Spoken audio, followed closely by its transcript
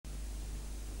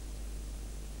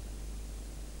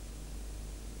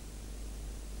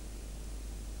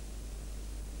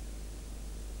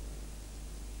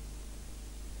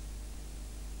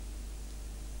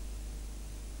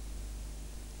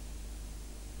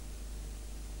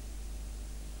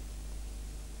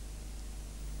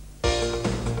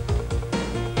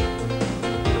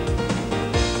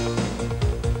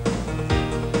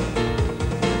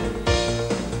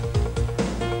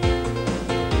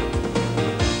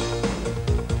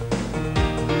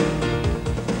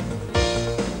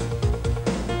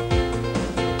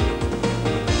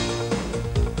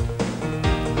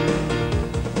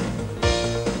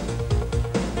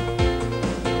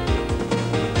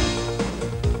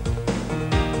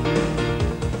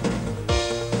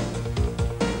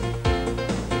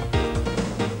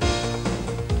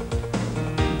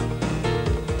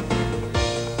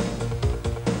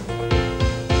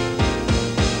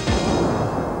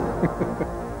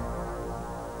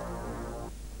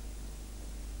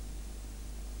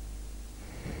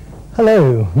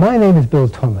Hello, my name is Bill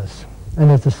Thomas,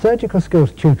 and as the Surgical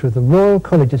Skills Tutor of the Royal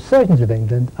College of Surgeons of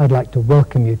England, I'd like to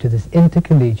welcome you to this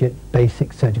intercollegiate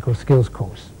basic surgical skills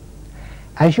course.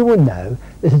 As you will know,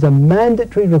 this is a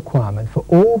mandatory requirement for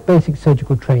all basic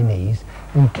surgical trainees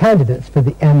and candidates for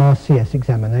the MRCS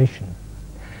examination.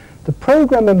 The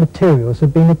programme and materials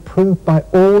have been approved by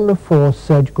all the 4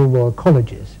 surgical royal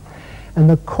colleges, and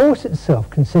the course itself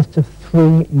consists of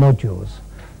 3 modules: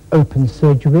 open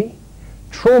surgery,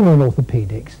 trauma and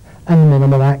orthopaedics, and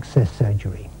minimal access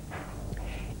surgery.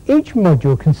 Each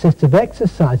module consists of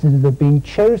exercises that have been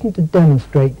chosen to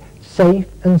demonstrate safe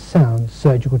and sound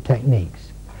surgical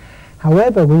techniques.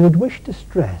 However, we would wish to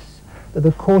stress that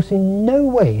the course in no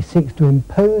way seeks to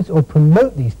impose or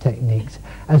promote these techniques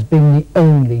as being the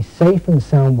only safe and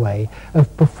sound way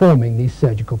of performing these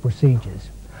surgical procedures.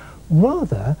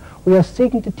 Rather, we are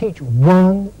seeking to teach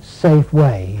one safe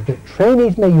way that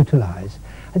trainees may utilize,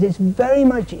 as it's very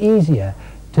much easier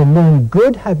to learn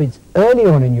good habits early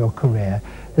on in your career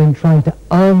than trying to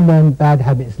unlearn bad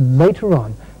habits later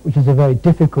on, which is a very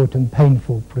difficult and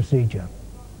painful procedure.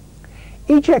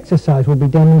 Each exercise will be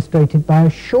demonstrated by a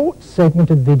short segment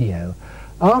of video,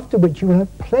 after which you will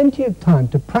have plenty of time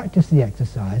to practice the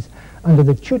exercise under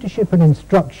the tutorship and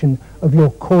instruction of your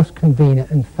course convener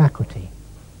and faculty.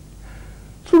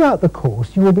 Throughout the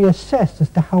course, you will be assessed as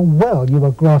to how well you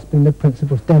are grasping the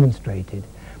principles demonstrated,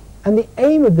 and the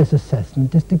aim of this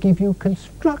assessment is to give you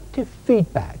constructive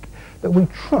feedback that we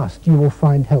trust you will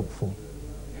find helpful.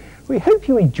 We hope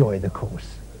you enjoy the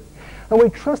course, and we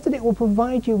trust that it will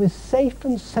provide you with safe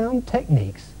and sound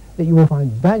techniques that you will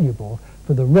find valuable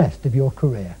for the rest of your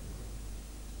career.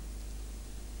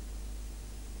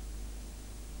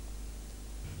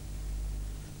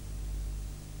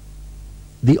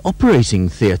 The operating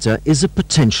theatre is a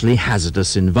potentially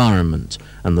hazardous environment,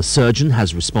 and the surgeon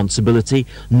has responsibility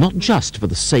not just for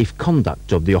the safe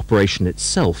conduct of the operation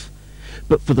itself,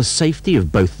 but for the safety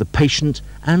of both the patient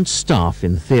and staff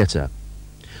in theatre.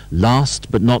 Last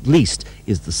but not least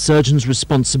is the surgeon's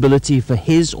responsibility for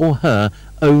his or her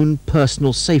own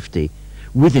personal safety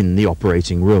within the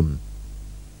operating room.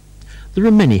 There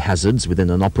are many hazards within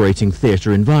an operating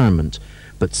theatre environment,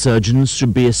 but surgeons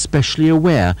should be especially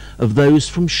aware of those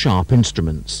from sharp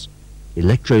instruments,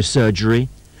 electrosurgery,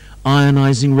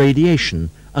 ionizing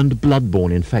radiation, and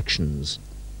blood-borne infections.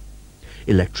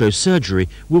 Electrosurgery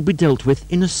will be dealt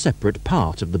with in a separate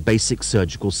part of the basic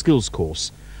surgical skills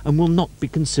course and will not be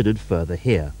considered further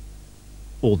here.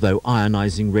 Although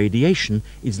ionizing radiation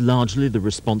is largely the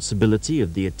responsibility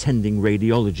of the attending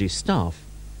radiology staff,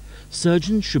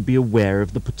 surgeons should be aware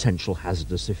of the potential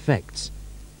hazardous effects,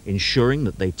 ensuring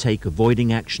that they take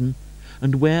avoiding action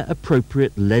and wear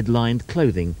appropriate lead-lined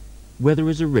clothing where there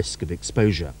is a risk of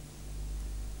exposure.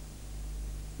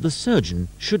 The surgeon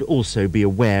should also be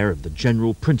aware of the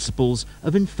general principles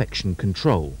of infection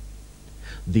control.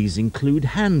 These include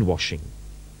hand washing,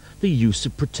 the use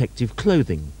of protective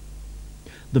clothing,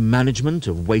 the management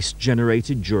of waste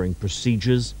generated during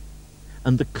procedures,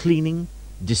 and the cleaning,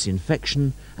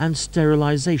 disinfection and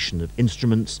sterilization of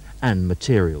instruments and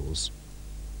materials.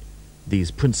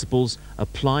 These principles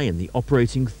apply in the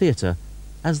operating theatre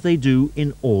as they do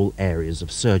in all areas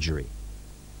of surgery.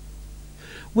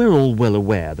 We're all well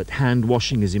aware that hand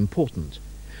washing is important,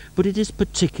 but it is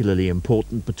particularly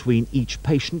important between each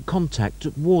patient contact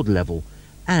at ward level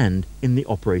and in the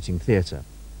operating theatre.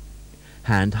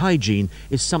 Hand hygiene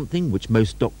is something which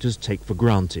most doctors take for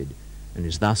granted and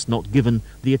is thus not given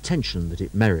the attention that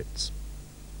it merits.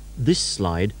 This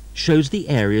slide shows the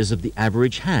areas of the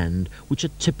average hand which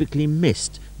are typically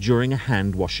missed during a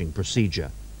hand washing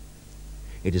procedure.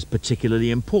 It is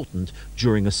particularly important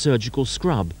during a surgical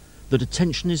scrub that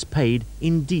attention is paid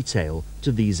in detail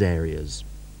to these areas.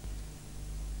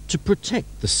 To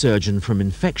protect the surgeon from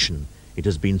infection, it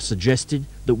has been suggested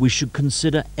that we should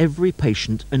consider every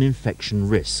patient an infection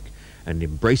risk and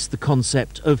embrace the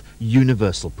concept of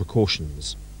universal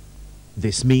precautions.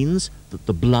 This means that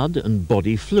the blood and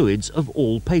body fluids of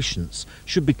all patients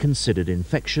should be considered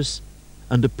infectious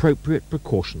and appropriate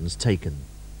precautions taken.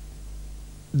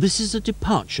 This is a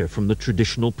departure from the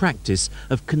traditional practice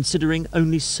of considering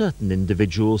only certain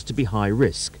individuals to be high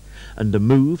risk, and a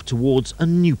move towards a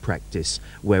new practice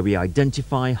where we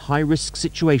identify high-risk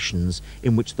situations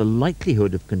in which the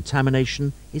likelihood of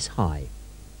contamination is high.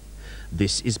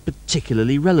 This is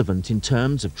particularly relevant in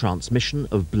terms of transmission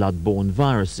of blood-borne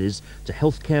viruses to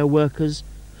healthcare workers,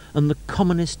 and the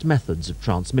commonest methods of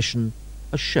transmission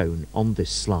are shown on this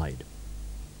slide.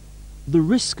 The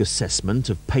risk assessment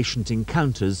of patient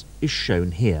encounters is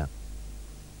shown here.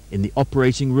 In the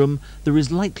operating room, there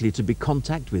is likely to be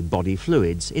contact with body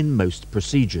fluids in most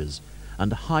procedures,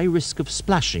 and a high risk of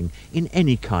splashing in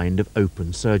any kind of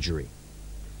open surgery.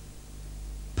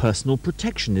 Personal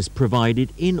protection is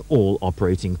provided in all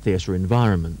operating theatre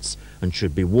environments and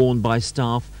should be worn by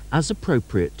staff as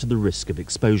appropriate to the risk of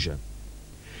exposure.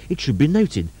 It should be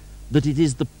noted that it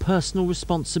is the personal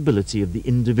responsibility of the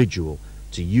individual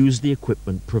to use the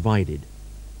equipment provided.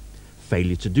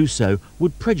 Failure to do so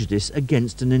would prejudice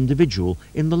against an individual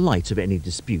in the light of any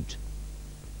dispute.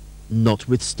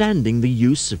 Notwithstanding the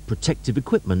use of protective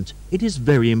equipment, it is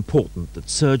very important that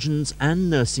surgeons and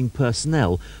nursing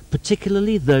personnel,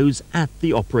 particularly those at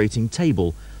the operating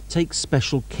table, take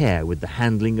special care with the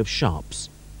handling of sharps.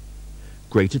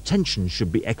 Great attention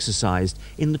should be exercised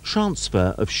in the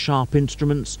transfer of sharp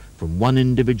instruments from one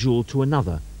individual to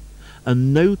another,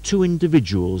 and no two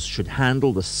individuals should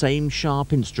handle the same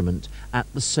sharp instrument at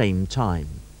the same time.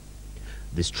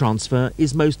 This transfer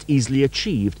is most easily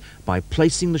achieved by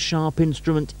placing the sharp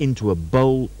instrument into a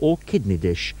bowl or kidney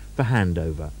dish for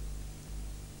handover.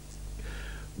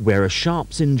 Where a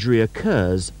sharps injury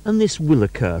occurs, and this will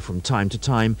occur from time to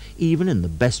time even in the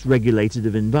best regulated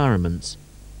of environments,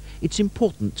 it's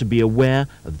important to be aware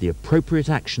of the appropriate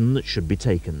action that should be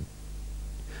taken.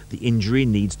 The injury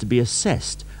needs to be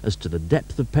assessed as to the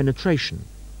depth of penetration,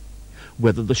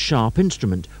 whether the sharp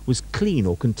instrument was clean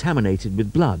or contaminated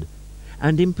with blood,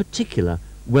 and in particular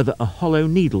whether a hollow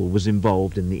needle was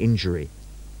involved in the injury.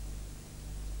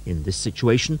 In this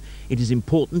situation, it is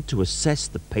important to assess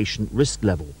the patient risk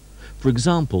level. For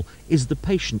example, is the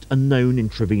patient a known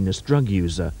intravenous drug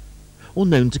user or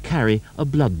known to carry a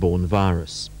blood-borne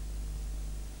virus?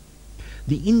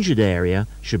 The injured area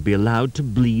should be allowed to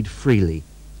bleed freely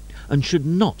and should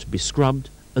not be scrubbed,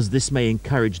 as this may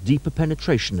encourage deeper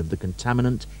penetration of the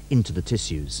contaminant into the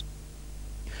tissues.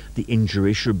 The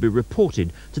injury should be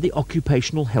reported to the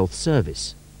Occupational Health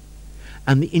Service,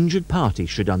 and the injured party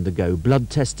should undergo blood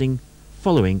testing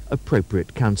following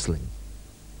appropriate counselling.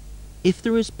 If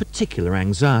there is particular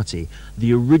anxiety,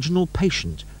 the original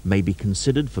patient may be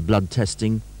considered for blood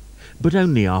testing, but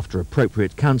only after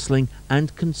appropriate counselling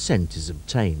and consent is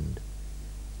obtained.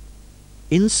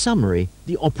 In summary,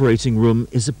 the operating room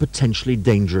is a potentially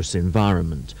dangerous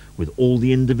environment, with all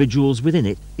the individuals within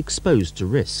it exposed to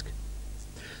risk.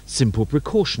 Simple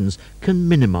precautions can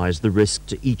minimize the risk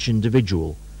to each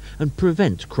individual and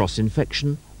prevent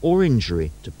cross-infection or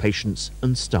injury to patients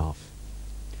and staff.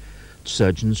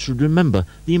 Surgeons should remember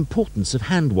the importance of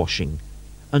hand washing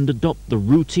and adopt the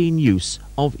routine use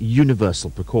of universal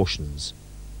precautions.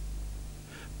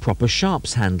 Proper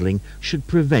sharps handling should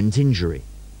prevent injury,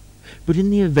 but in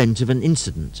the event of an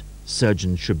incident,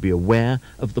 surgeons should be aware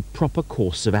of the proper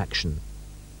course of action.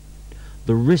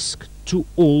 The risk to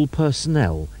all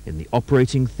personnel in the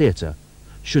operating theatre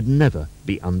should never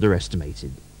be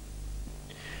underestimated.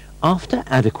 After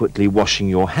adequately washing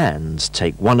your hands,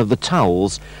 take one of the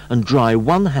towels and dry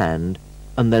one hand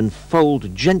and then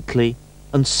fold gently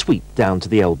and sweep down to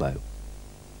the elbow.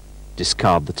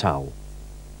 Discard the towel.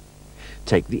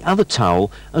 Take the other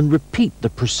towel and repeat the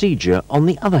procedure on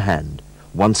the other hand,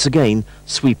 once again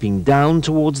sweeping down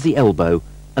towards the elbow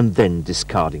and then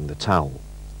discarding the towel.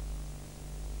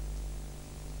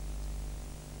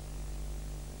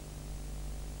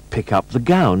 Pick up the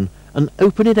gown and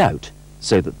open it out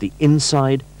so that the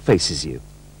inside faces you.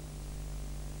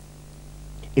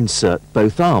 Insert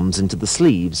both arms into the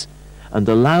sleeves and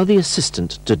allow the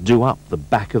assistant to do up the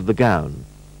back of the gown.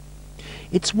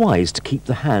 It's wise to keep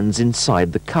the hands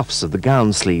inside the cuffs of the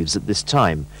gown sleeves at this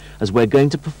time, as we're going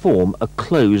to perform a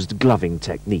closed gloving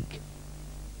technique.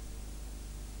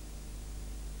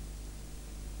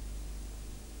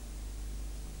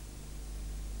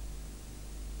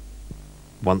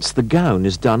 Once the gown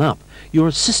is done up, your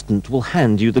assistant will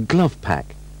hand you the glove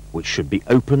pack, which should be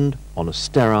opened on a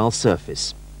sterile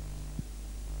surface.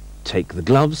 Take the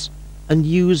gloves and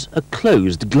use a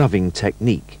closed gloving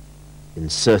technique,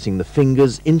 inserting the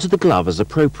fingers into the glove as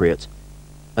appropriate,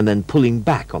 and then pulling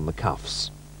back on the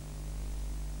cuffs.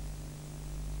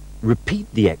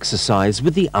 Repeat the exercise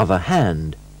with the other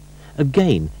hand,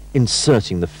 again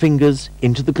inserting the fingers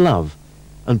into the glove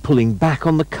and pulling back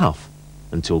on the cuff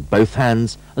until both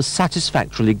hands are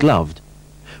satisfactorily gloved,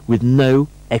 with no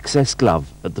excess glove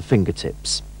at the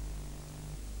fingertips.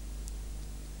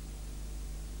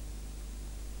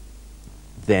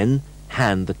 Then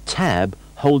hand the tab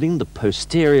holding the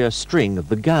posterior string of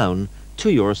the gown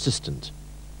to your assistant.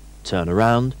 Turn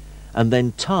around and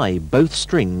then tie both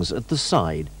strings at the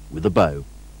side with a bow.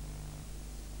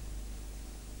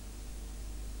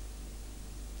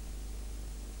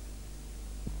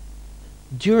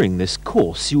 During this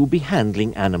course you will be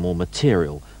handling animal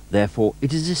material, Therefore,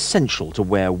 it is essential to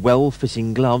wear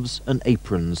well-fitting gloves and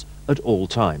aprons at all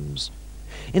times.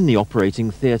 In the operating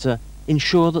theatre,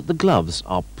 ensure that the gloves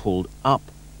are pulled up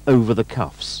over the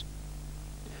cuffs.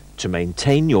 To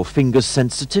maintain your finger's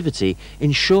sensitivity,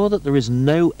 ensure that there is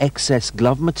no excess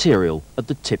glove material at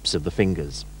the tips of the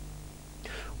fingers.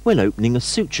 When opening a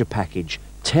suture package,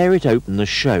 tear it open as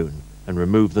shown and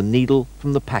remove the needle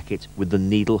from the packet with the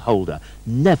needle holder.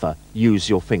 Never use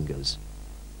your fingers.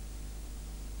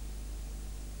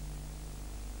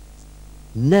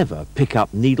 Never pick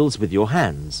up needles with your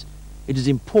hands. It is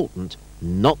important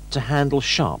not to handle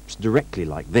sharps directly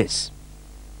like this.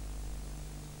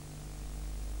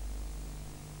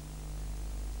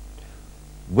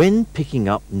 When picking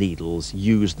up needles,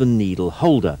 use the needle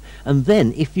holder, and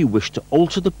then if you wish to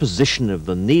alter the position of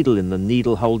the needle in the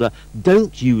needle holder,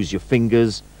 don't use your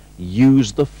fingers,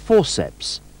 use the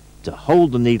forceps to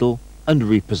hold the needle and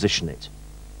reposition it.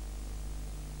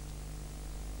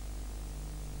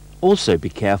 Also be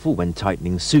careful when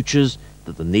tightening sutures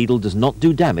that the needle does not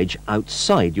do damage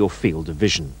outside your field of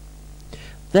vision.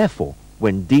 Therefore,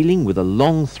 when dealing with a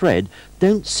long thread,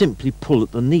 don't simply pull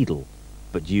at the needle,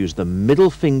 but use the middle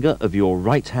finger of your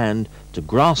right hand to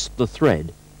grasp the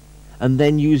thread, and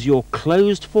then use your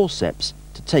closed forceps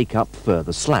to take up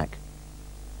further slack.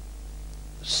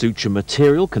 Suture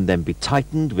material can then be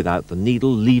tightened without the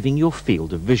needle leaving your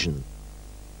field of vision.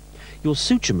 Your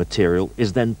suture material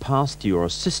is then passed to your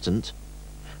assistant,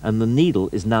 and the needle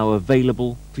is now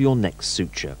available for your next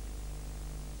suture.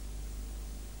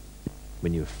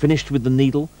 When you have finished with the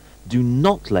needle, do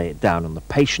not lay it down on the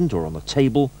patient or on the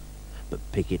table, but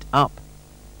pick it up,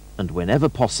 and whenever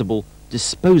possible,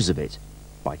 dispose of it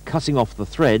by cutting off the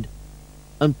thread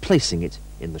and placing it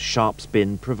in the sharps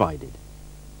bin provided.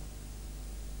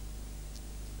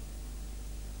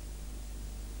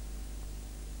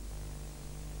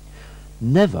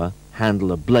 Never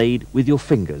handle a blade with your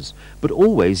fingers, but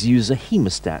always use a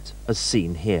hemostat as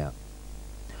seen here.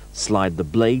 Slide the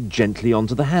blade gently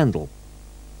onto the handle.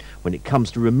 When it comes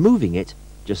to removing it,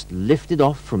 just lift it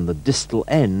off from the distal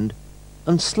end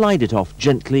and slide it off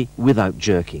gently without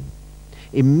jerking.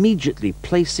 Immediately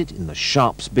place it in the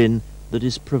sharps bin that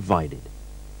is provided.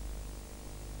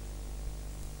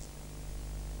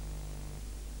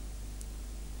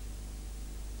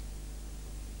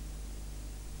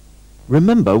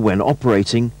 Remember, when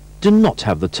operating, do not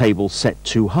have the table set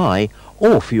too high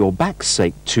or, for your back's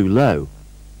sake, too low.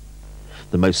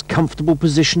 The most comfortable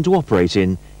position to operate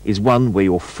in is one where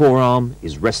your forearm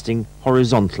is resting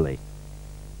horizontally.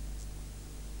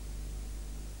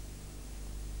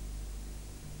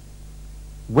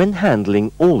 When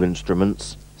handling all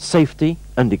instruments, safety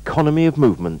and economy of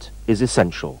movement is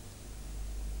essential.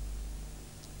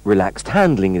 Relaxed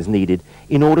handling is needed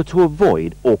in order to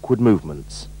avoid awkward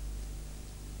movements.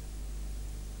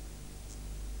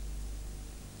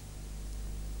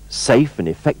 Safe and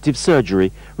effective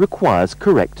surgery requires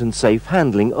correct and safe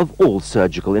handling of all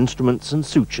surgical instruments and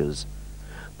sutures.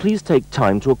 Please take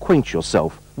time to acquaint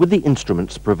yourself with the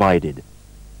instruments provided.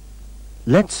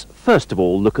 Let's first of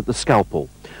all look at the scalpel.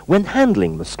 When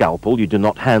handling the scalpel, you do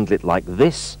not handle it like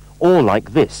this or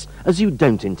like this, as you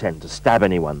don't intend to stab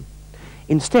anyone.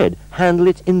 Instead, handle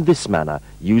it in this manner,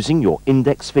 using your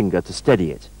index finger to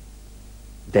steady it.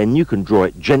 Then you can draw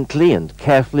it gently and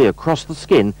carefully across the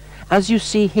skin, as you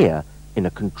see here, in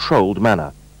a controlled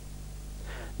manner.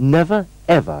 Never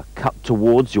ever cut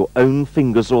towards your own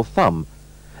fingers or thumb,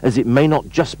 as it may not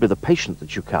just be the patient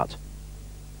that you cut.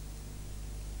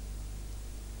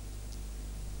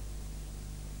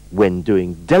 When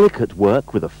doing delicate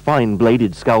work with a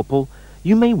fine-bladed scalpel,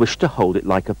 you may wish to hold it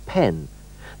like a pen.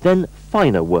 Then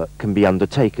finer work can be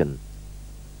undertaken.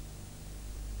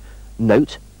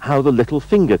 Note how the little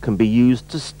finger can be used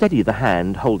to steady the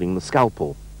hand holding the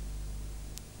scalpel.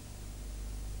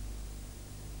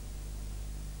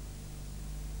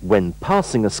 When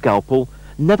passing a scalpel,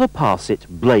 never pass it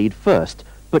blade first,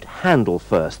 but handle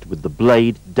first with the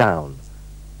blade down.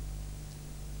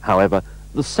 However,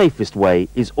 the safest way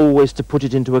is always to put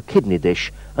it into a kidney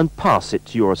dish and pass it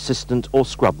to your assistant or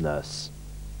scrub nurse.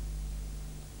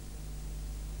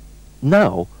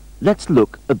 Now, let's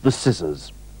look at the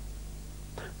scissors.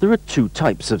 There are two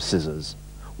types of scissors.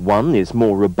 One is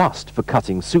more robust for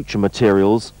cutting suture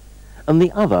materials, and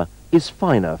the other is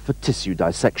finer for tissue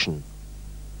dissection.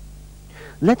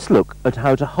 Let's look at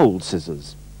how to hold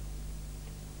scissors.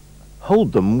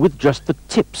 Hold them with just the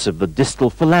tips of the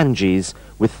distal phalanges,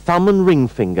 with thumb and ring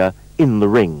finger in the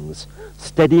rings,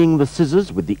 steadying the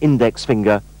scissors with the index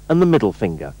finger and the middle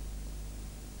finger.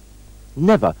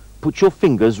 Never put your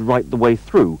fingers right the way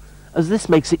through, as this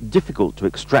makes it difficult to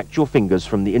extract your fingers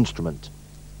from the instrument.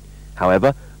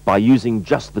 However, by using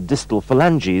just the distal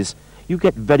phalanges, you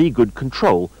get very good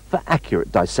control for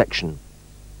accurate dissection.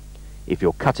 If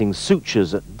you're cutting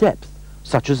sutures at depth,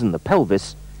 such as in the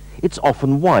pelvis, it's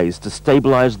often wise to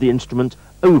stabilize the instrument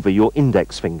over your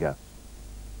index finger.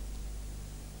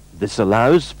 This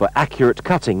allows for accurate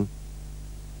cutting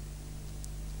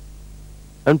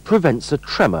and prevents a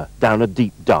tremor down a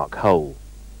deep, dark hole.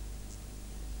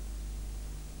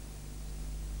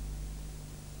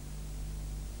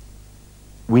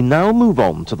 We now move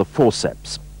on to the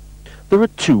forceps. There are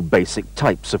two basic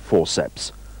types of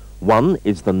forceps. One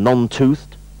is the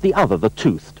non-toothed, the other the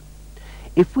toothed.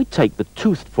 If we take the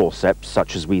toothed forceps,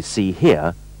 such as we see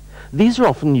here, these are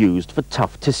often used for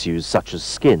tough tissues such as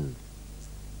skin,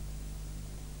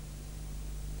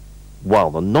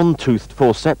 while the non-toothed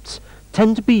forceps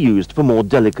tend to be used for more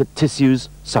delicate tissues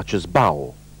such as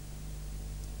bowel.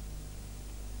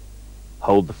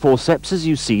 Hold the forceps as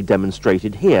you see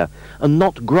demonstrated here, and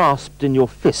not grasped in your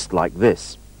fist like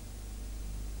this.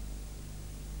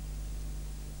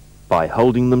 By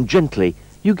holding them gently,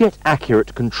 you get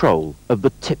accurate control of the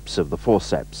tips of the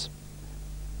forceps.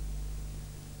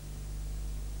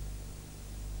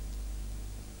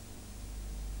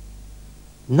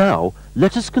 Now,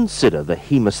 let us consider the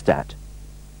hemostat.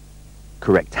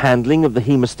 Correct handling of the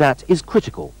hemostat is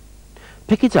critical.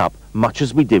 Pick it up much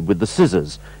as we did with the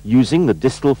scissors, using the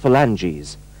distal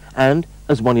phalanges, and,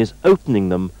 as one is opening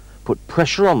them, put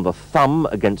pressure on the thumb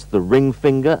against the ring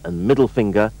finger and middle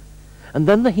finger, and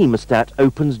then the hemostat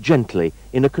opens gently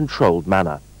in a controlled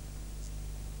manner.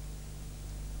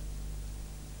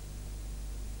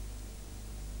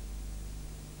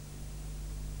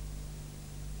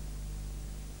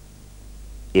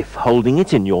 If holding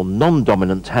it in your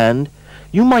non-dominant hand,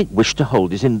 you might wish to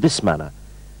hold it in this manner,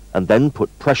 and then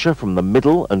put pressure from the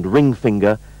middle and ring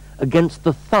finger against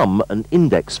the thumb and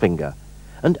index finger,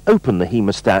 and open the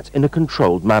hemostat in a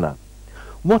controlled manner.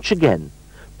 Watch again.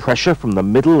 Pressure from the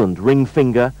middle and ring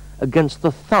finger against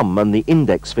the thumb and the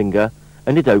index finger,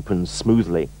 and it opens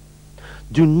smoothly.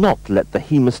 Do not let the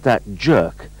hemostat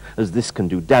jerk, as this can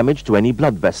do damage to any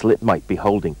blood vessel it might be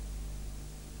holding.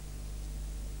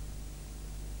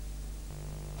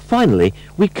 Finally,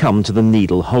 we come to the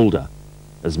needle holder.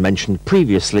 As mentioned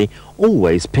previously,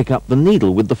 always pick up the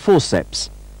needle with the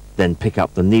forceps, then pick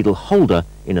up the needle holder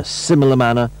in a similar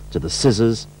manner to the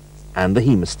scissors and the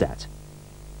hemostat.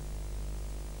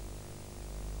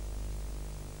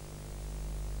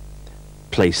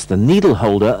 Place the needle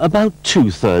holder about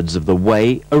 2/3 of the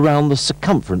way around the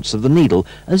circumference of the needle,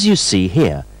 as you see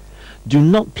here. Do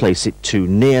not place it too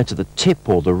near to the tip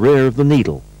or the rear of the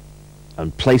needle,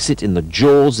 and place it in the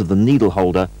jaws of the needle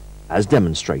holder as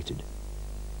demonstrated.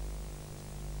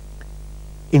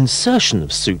 Insertion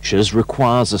of sutures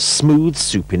requires a smooth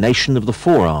supination of the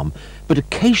forearm, but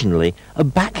occasionally a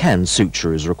backhand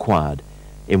suture is required,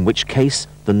 in which case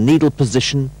the needle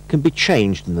position can be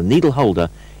changed in the needle holder,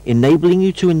 enabling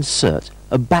you to insert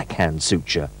a backhand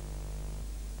suture.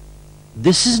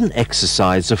 This is an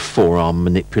exercise of forearm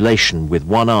manipulation, with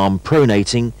one arm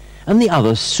pronating and the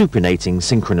other supinating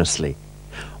synchronously.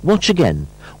 Watch again.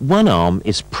 One arm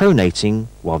is pronating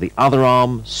while the other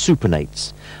arm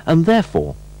supinates, and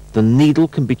therefore the needle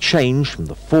can be changed from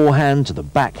the forehand to the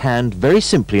backhand very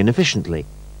simply and efficiently.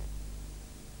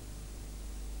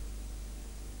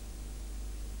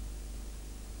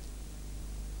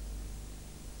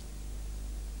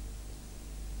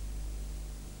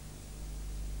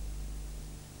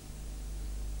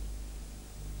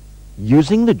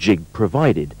 Using the jig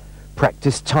provided,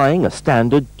 practice tying a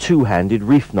standard two-handed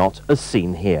reef knot as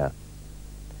seen here.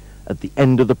 At the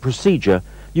end of the procedure,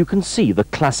 you can see the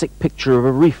classic picture of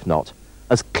a reef knot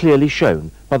as clearly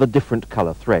shown by the different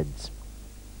colour threads.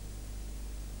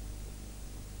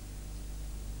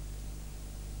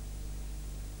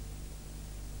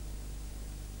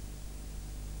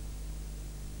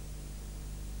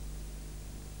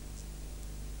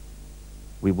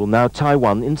 We will now tie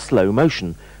one in slow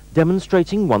motion,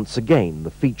 demonstrating once again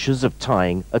the features of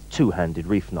tying a two-handed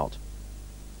reef knot.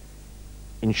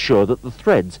 Ensure that the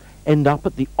threads end up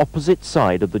at the opposite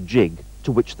side of the jig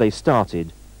to which they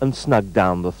started, and snug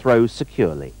down the throw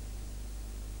securely.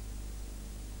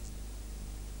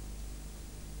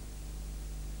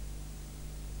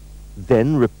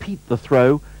 Then repeat the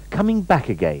throw, coming back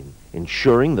again,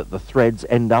 ensuring that the threads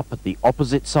end up at the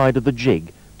opposite side of the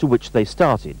jig to which they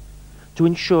started, to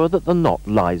ensure that the knot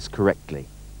lies correctly.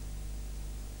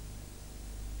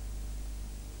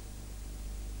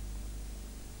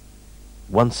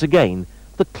 Once again,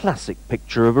 the classic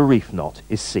picture of a reef knot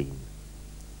is seen.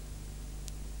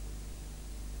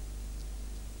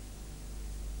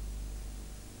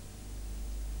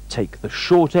 Take the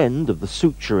short end of the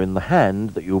suture in the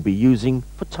hand that you'll be using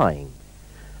for tying,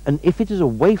 and if it is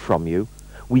away from you,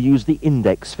 we use the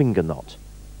index finger knot.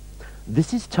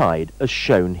 This is tied as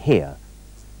shown here,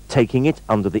 taking it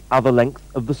under the other length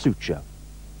of the suture.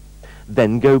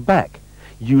 Then go back,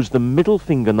 use the middle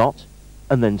finger knot,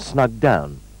 and then snug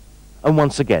down. And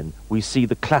once again, we see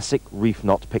the classic reef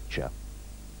knot picture.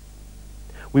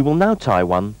 We will now tie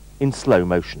one in slow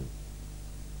motion.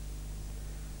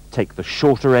 Take the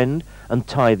shorter end and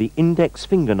tie the index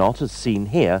finger knot as seen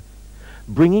here,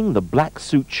 bringing the black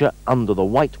suture under the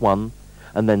white one,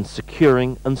 and then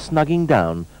securing and snugging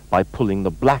down by pulling the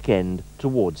black end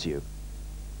towards you.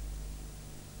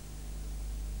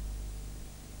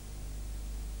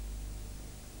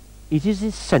 It is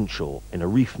essential in a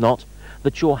reef knot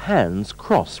that your hands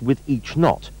cross with each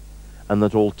knot, and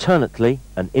that alternately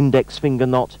an index finger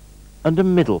knot and a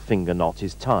middle finger knot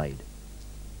is tied.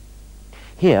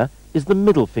 Here is the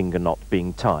middle finger knot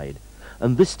being tied,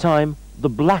 and this time the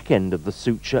black end of the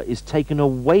suture is taken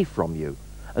away from you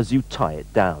as you tie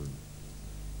it down.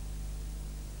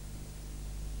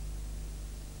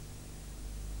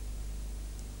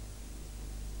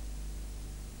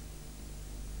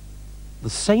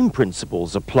 The same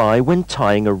principles apply when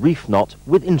tying a reef knot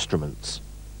with instruments.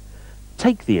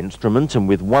 Take the instrument and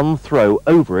with one throw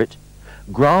over it,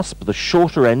 grasp the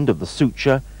shorter end of the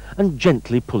suture and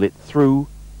gently pull it through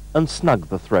and snug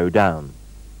the throw down.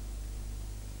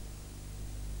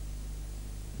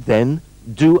 Then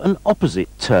do an opposite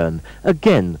turn,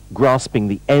 again grasping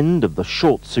the end of the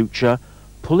short suture,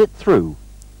 pull it through,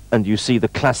 and you see the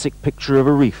classic picture of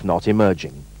a reef knot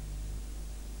emerging.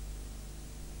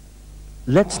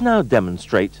 Let's now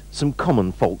demonstrate some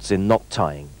common faults in knot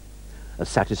tying. A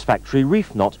satisfactory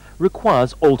reef knot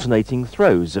requires alternating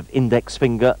throws of index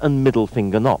finger and middle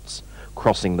finger knots,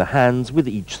 crossing the hands with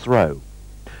each throw.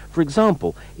 For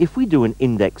example, if we do an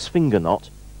index finger knot,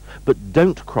 but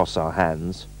don't cross our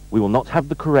hands, we will not have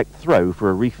the correct throw for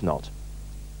a reef knot.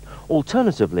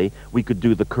 Alternatively, we could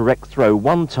do the correct throw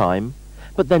one time,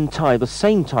 but then tie the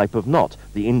same type of knot,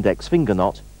 the index finger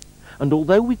knot, and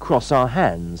although we cross our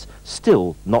hands,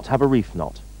 still not have a reef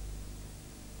knot.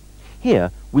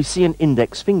 Here we see an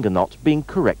index finger knot being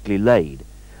correctly laid,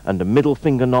 and a middle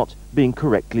finger knot being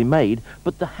correctly made,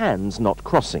 but the hands not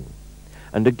crossing.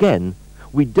 And again,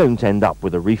 we don't end up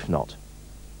with a reef knot.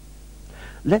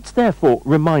 Let's therefore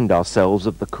remind ourselves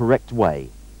of the correct way.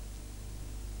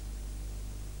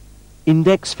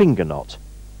 Index finger knot.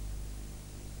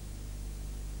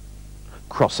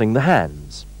 Crossing the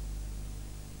hands.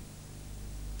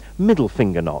 Middle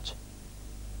finger knot.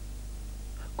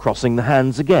 Crossing the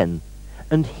hands again,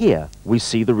 and here we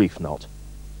see the reef knot.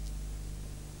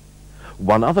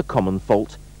 One other common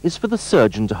fault is for the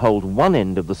surgeon to hold one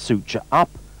end of the suture up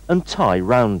and tie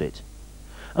round it.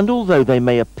 And although they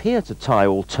may appear to tie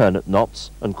alternate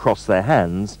knots and cross their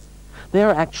hands, they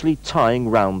are actually tying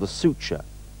round the suture.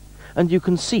 And you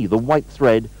can see the white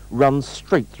thread runs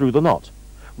straight through the knot,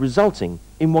 resulting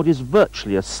in what is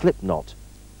virtually a slip knot,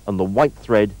 and the white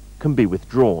thread can be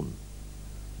withdrawn.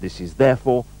 This is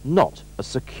therefore not a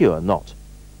secure knot.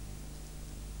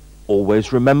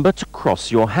 Always remember to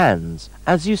cross your hands,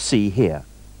 as you see here.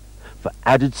 For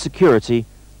added security,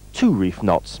 2 reef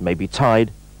knots may be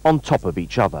tied on top of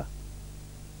each other.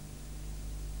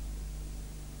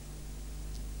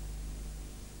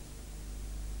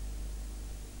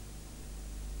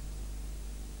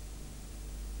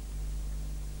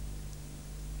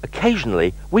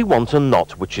 Occasionally, we want a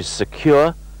knot which is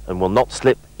secure and will not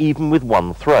slip even with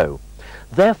one throw.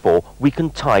 Therefore, we can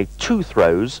tie 2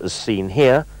 throws, as seen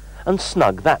here, and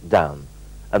snug that down,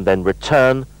 and then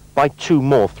return by 2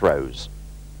 more throws.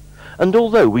 And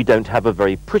although we don't have a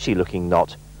very pretty looking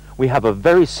knot, we have a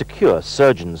very secure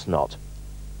surgeon's knot.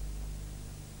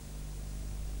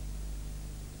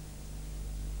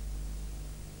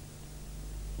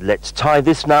 Let's tie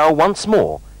this now once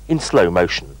more in slow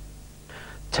motion.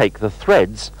 Take the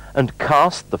threads and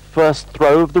cast the first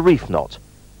throw of the reef knot,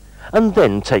 and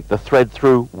then take the thread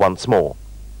through once more.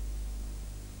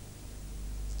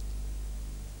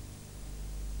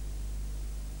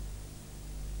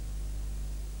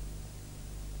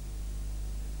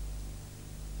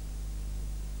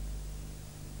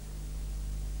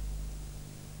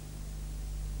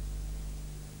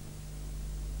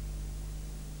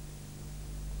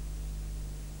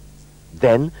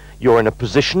 Then you're in a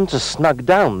position to snug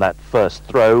down that first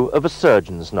throw of a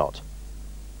surgeon's knot.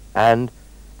 And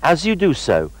as you do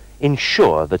so,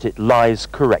 ensure that it lies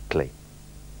correctly.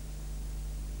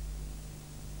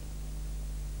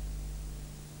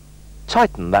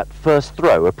 Tighten that first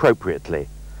throw appropriately.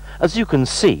 As you can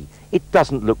see, It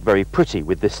doesn't look very pretty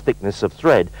with this thickness of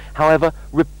thread. However,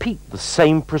 repeat the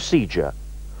same procedure.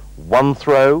 One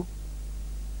throw,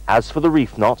 as for the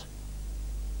reef knot,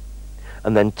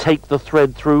 and then take the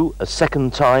thread through a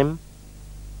second time,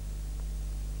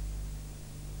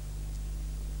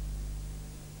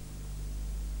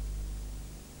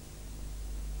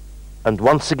 and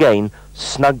once again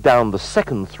snug down the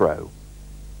second throw.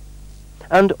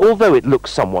 And although it looks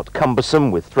somewhat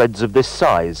cumbersome with threads of this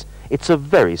size, it's a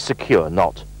very secure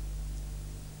knot.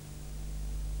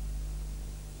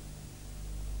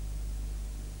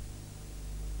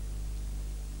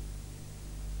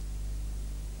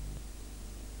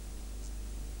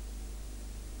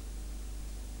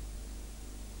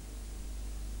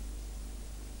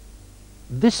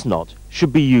 This knot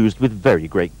should be used with very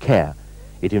great care.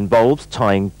 It involves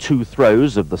tying 2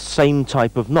 throws of the same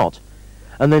type of knot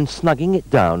and then snugging it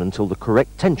down until the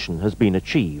correct tension has been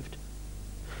achieved.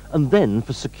 And then,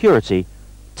 for security,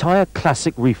 tie a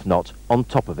classic reef knot on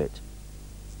top of it.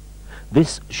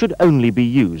 This should only be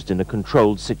used in a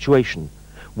controlled situation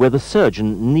where the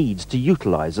surgeon needs to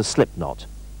utilize a slip knot.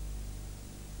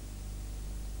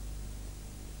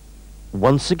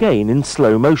 Once again, in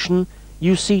slow motion,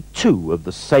 you see 2 of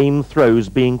the same throws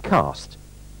being cast,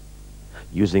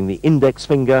 using the index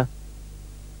finger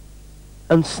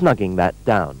and snugging that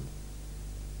down.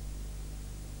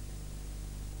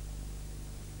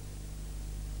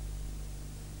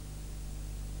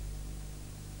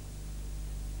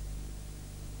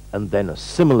 And then a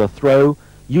similar throw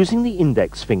using the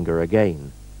index finger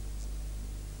again.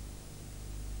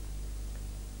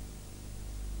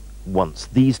 Once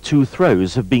these 2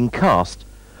 throws have been cast,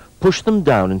 push them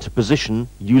down into position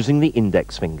using the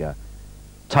index finger,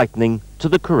 tightening to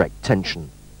the correct tension.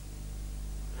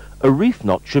 A reef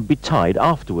knot should be tied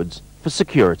afterwards for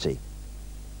security.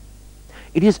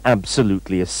 It is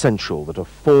absolutely essential that a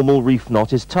formal reef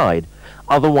knot is tied,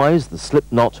 otherwise the slip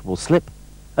knot will slip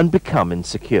and become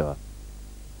insecure.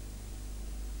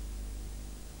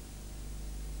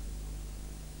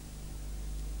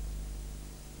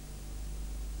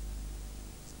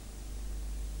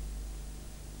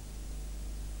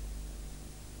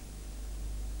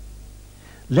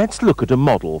 Let's look at a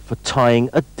model for tying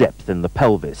a depth in the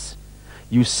pelvis.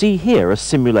 You see here a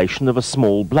simulation of a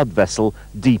small blood vessel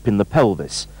deep in the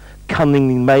pelvis,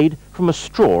 cunningly made from a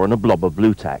straw and a blob of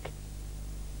blue tack.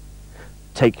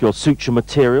 Take your suture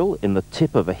material in the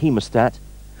tip of a hemostat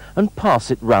and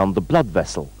pass it round the blood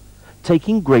vessel,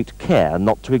 taking great care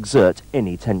not to exert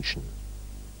any tension.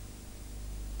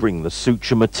 Bring the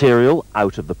suture material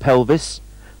out of the pelvis,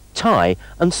 tie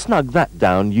and snug that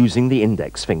down using the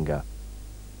index finger.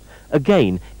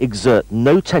 Again, exert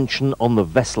no tension on the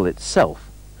vessel itself,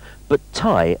 but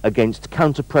tie against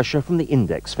counter pressure from the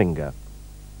index finger.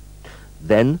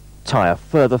 Then tie a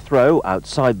further throw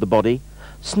outside the body,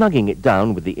 snugging it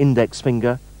down with the index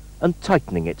finger and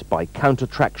tightening it by counter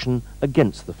traction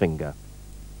against the finger.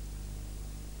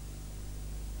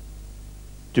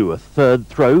 Do a third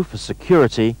throw for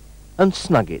security and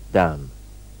snug it down.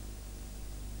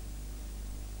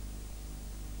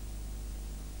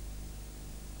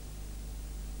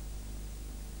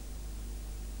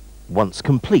 Once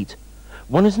complete,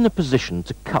 one is in a position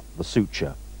to cut the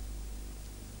suture.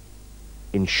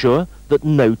 Ensure that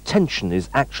no tension is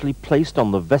actually placed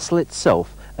on the vessel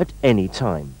itself at any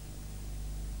time.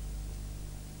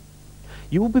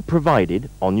 You will be provided,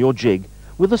 on your jig,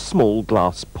 with a small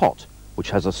glass pot,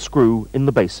 which has a screw in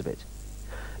the base of it.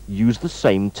 Use the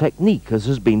same technique as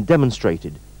has been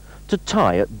demonstrated to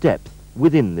tie at depth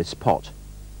within this pot.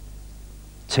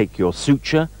 Take your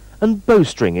suture and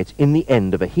bowstring it in the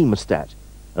end of a hemostat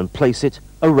and place it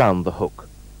around the hook.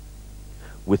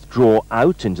 Withdraw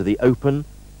out into the open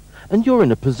and you're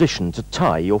in a position to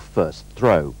tie your first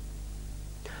throw.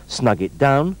 Snug it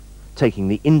down, taking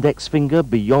the index finger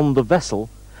beyond the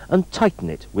vessel and tighten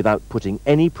it without putting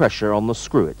any pressure on the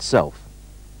screw itself.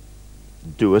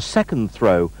 Do a second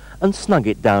throw and snug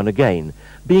it down again,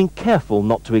 being careful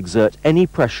not to exert any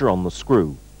pressure on the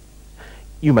screw.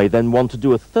 You may then want to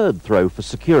do a third throw for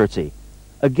security,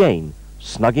 again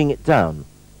snugging it down,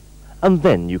 and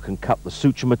then you can cut the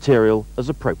suture material as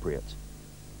appropriate.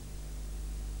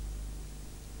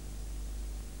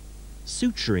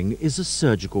 Suturing is a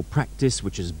surgical practice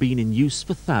which has been in use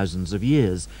for thousands of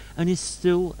years and is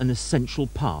still an essential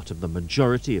part of the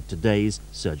majority of today's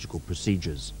surgical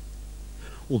procedures.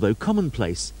 Although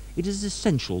commonplace, it is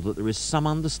essential that there is some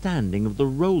understanding of the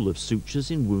role of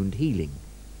sutures in wound healing,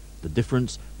 the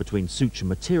difference between suture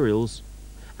materials,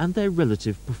 and their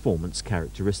relative performance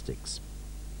characteristics.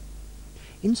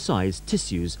 incised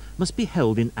tissues must be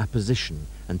held in apposition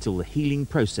until the healing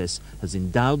process has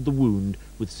endowed the wound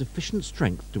with sufficient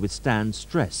strength to withstand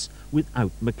stress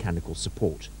without mechanical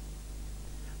support.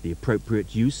 The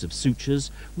appropriate use of sutures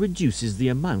reduces the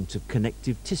amount of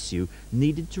connective tissue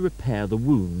needed to repair the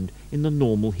wound in the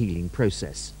normal healing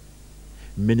process,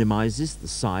 minimizes the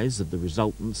size of the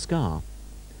resultant scar,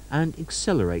 and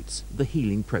accelerates the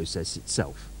healing process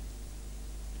itself.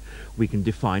 We can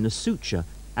define a suture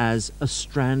as a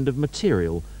strand of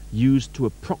material used to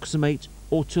approximate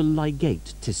or to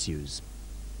ligate tissues.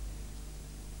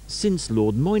 Since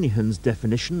Lord Moynihan's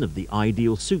definition of the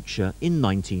ideal suture in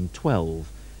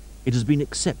 1912, it has been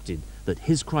accepted that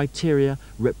his criteria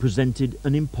represented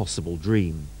an impossible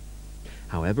dream.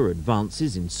 However,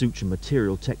 advances in suture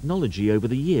material technology over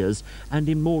the years, and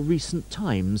in more recent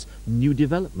times new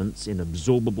developments in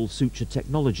absorbable suture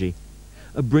technology,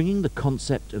 are bringing the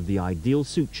concept of the ideal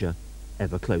suture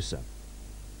ever closer.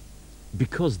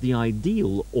 Because the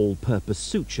ideal all-purpose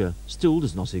suture still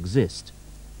does not exist,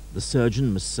 the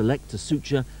surgeon must select a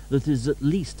suture that is at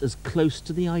least as close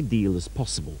to the ideal as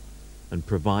possible and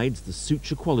provides the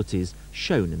suture qualities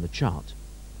shown in the chart.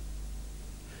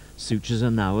 Sutures are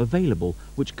now available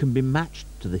which can be matched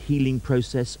to the healing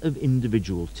process of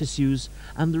individual tissues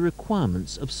and the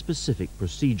requirements of specific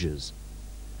procedures,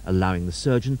 allowing the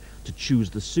surgeon to choose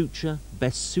the suture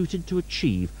best suited to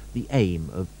achieve the aim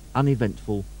of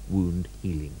uneventful wound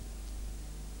healing.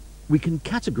 We can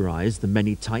categorize the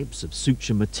many types of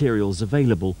suture materials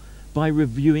available by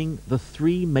reviewing the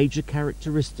three major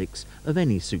characteristics of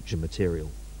any suture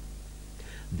material.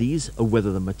 These are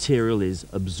whether the material is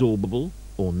absorbable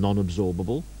or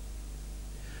non-absorbable,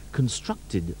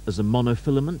 constructed as a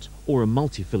monofilament or a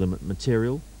multifilament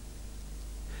material,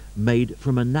 made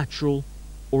from a natural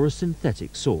or a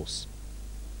synthetic source.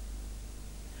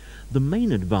 The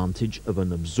main advantage of an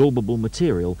absorbable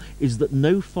material is that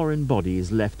no foreign body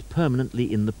is left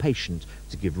permanently in the patient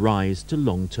to give rise to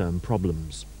long-term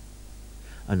problems.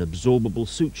 An absorbable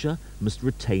suture must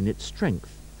retain its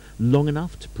strength long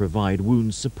enough to provide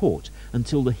wound support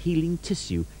until the healing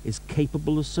tissue is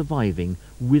capable of surviving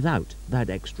without that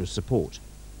extra support.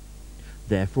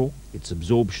 Therefore, its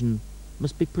absorption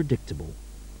must be predictable.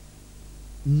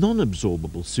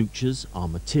 Non-absorbable sutures are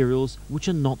materials which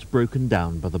are not broken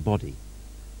down by the body,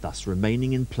 thus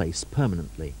remaining in place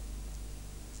permanently.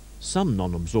 Some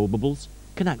non-absorbables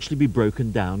can actually be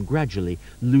broken down gradually,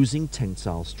 losing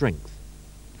tensile strength.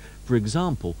 For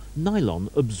example, nylon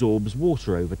absorbs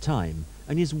water over time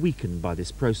and is weakened by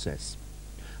this process,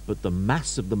 but the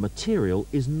mass of the material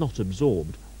is not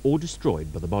absorbed or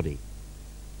destroyed by the body.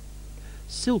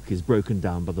 Silk is broken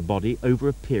down by the body over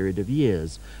a period of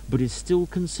years, but is still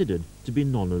considered to be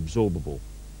non-absorbable.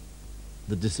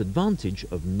 The disadvantage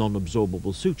of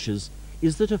non-absorbable sutures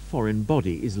is that a foreign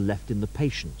body is left in the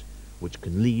patient, which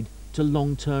can lead to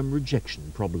long-term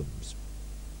rejection problems.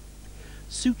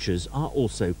 Sutures are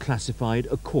also classified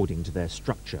according to their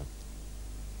structure.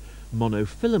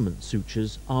 Monofilament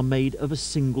sutures are made of a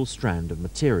single strand of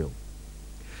material.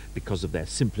 Because of their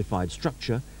simplified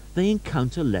structure, they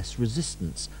encounter less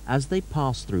resistance as they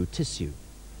pass through tissue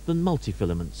than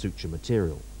multifilament suture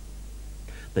material.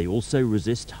 They also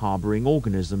resist harboring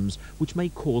organisms which may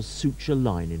cause suture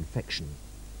line infection.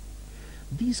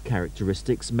 These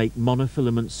characteristics make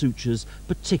monofilament sutures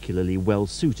particularly well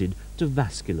suited to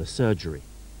vascular surgery.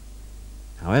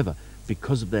 However,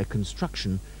 because of their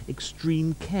construction,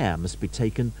 extreme care must be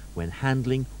taken when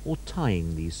handling or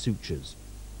tying these sutures.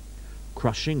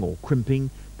 Crushing or crimping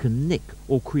can nick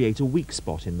or create a weak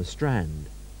spot in the strand.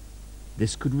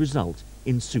 This could result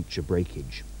in suture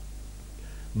breakage.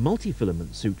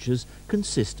 Multifilament sutures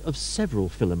consist of several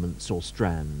filaments or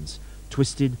strands,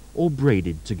 twisted or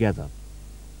braided together.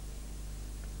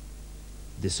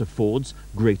 This affords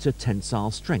greater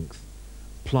tensile strength,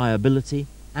 pliability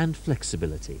and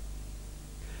flexibility.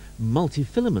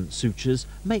 Multifilament sutures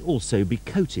may also be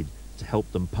coated to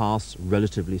help them pass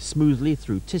relatively smoothly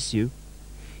through tissue,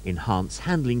 enhance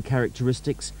handling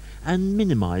characteristics, and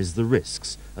minimize the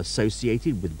risks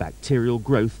associated with bacterial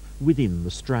growth within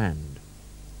the strand.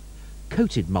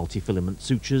 Coated multifilament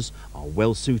sutures are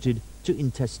well suited to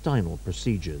intestinal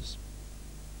procedures.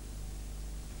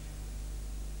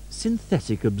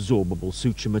 Synthetic absorbable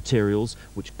suture materials,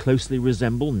 which closely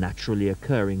resemble naturally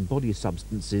occurring body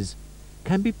substances,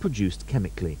 can be produced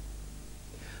chemically.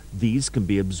 These can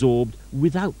be absorbed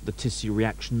without the tissue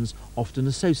reactions often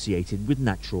associated with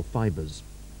natural fibers.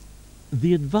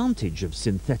 The advantage of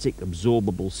synthetic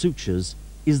absorbable sutures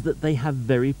is that they have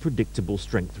very predictable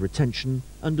strength retention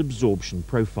and absorption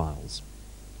profiles.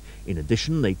 In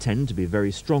addition, they tend to be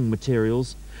very strong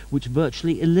materials which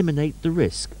virtually eliminate the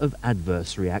risk of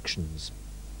adverse reactions.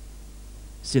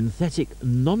 Synthetic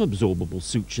non-absorbable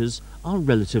sutures are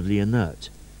relatively inert,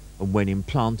 and when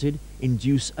implanted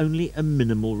induce only a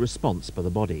minimal response by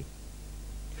the body.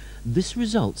 This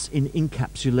results in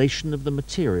encapsulation of the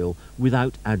material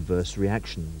without adverse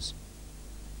reactions.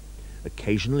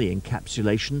 Occasionally,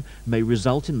 encapsulation may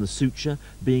result in the suture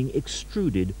being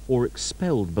extruded or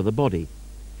expelled by the body,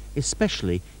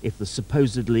 especially if the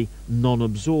supposedly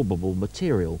non-absorbable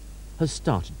material has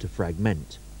started to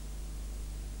fragment.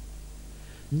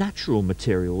 Natural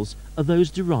materials are those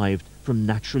derived from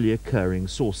naturally occurring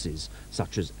sources,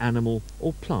 such as animal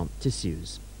or plant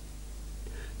tissues.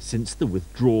 Since the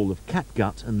withdrawal of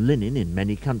catgut and linen in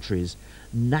many countries,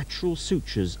 natural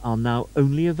sutures are now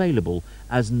only available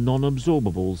as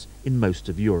non-absorbables in most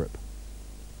of Europe.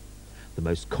 The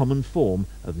most common form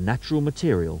of natural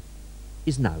material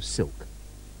is now silk.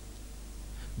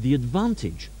 The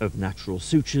advantage of natural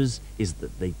sutures is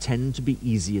that they tend to be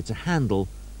easier to handle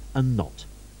and knot.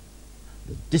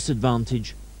 The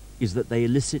disadvantage is that they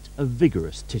elicit a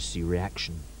vigorous tissue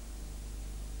reaction.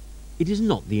 It is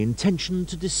not the intention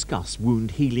to discuss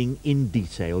wound healing in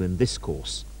detail in this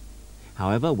course.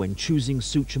 However, when choosing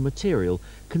suture material,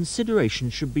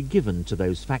 consideration should be given to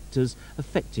those factors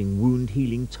affecting wound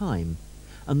healing time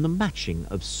and the matching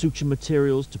of suture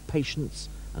materials to patients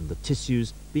and the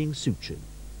tissues being sutured.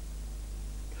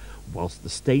 Whilst the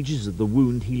stages of the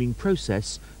wound healing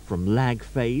process, from lag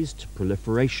phase to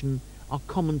proliferation, are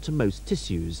common to most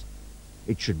tissues,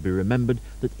 it should be remembered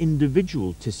that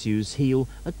individual tissues heal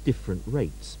at different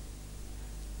rates.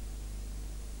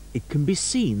 It can be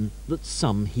seen that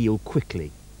some heal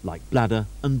quickly, like bladder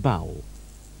and bowel.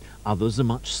 Others are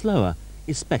much slower,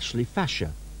 especially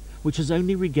fascia, which has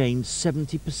only regained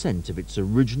 70% of its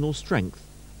original strength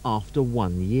after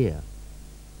 1 year.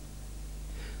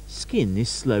 Skin is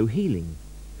slow healing,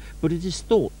 but it is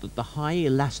thought that the high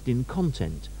elastin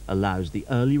content allows the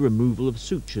early removal of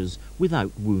sutures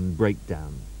without wound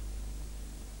breakdown.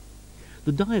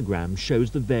 The diagram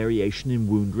shows the variation in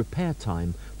wound repair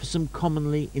time for some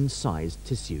commonly incised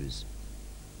tissues.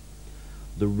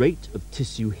 The rate of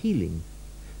tissue healing,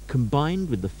 combined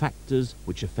with the factors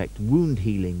which affect wound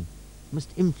healing,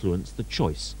 must influence the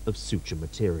choice of suture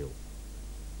material.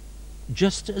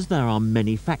 Just as there are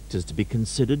many factors to be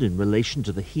considered in relation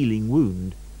to the healing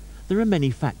wound, there are many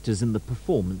factors in the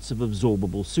performance of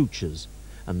absorbable sutures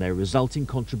and their resulting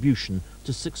contribution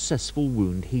to successful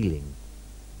wound healing.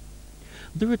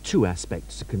 There are two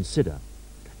aspects to consider: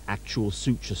 actual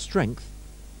suture strength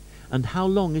and how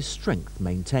long is strength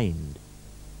maintained.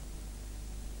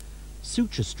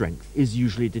 Suture strength is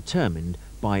usually determined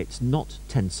by its knot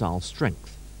tensile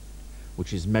strength,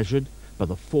 which is measured by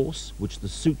the force which the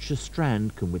suture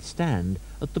strand can withstand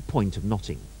at the point of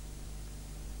knotting.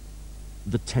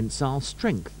 The tensile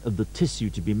strength of the tissue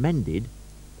to be mended,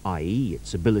 i.e.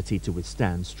 its ability to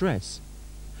withstand stress,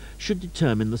 should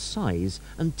determine the size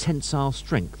and tensile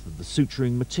strength of the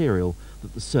suturing material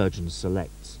that the surgeon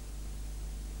selects.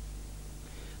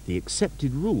 The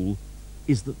accepted rule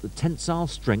is that the tensile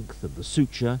strength of the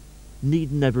suture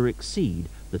need never exceed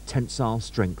the tensile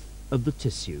strength of the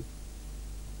tissue.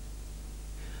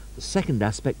 The second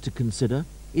aspect to consider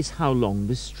is how long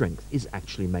this strength is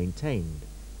actually maintained.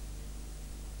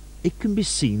 It can be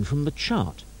seen from the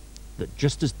chart that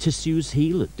just as tissues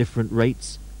heal at different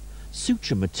rates,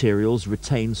 suture materials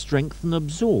retain strength and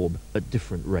absorb at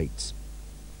different rates.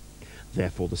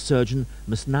 Therefore, the surgeon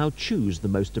must now choose the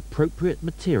most appropriate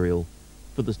material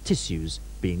for the tissues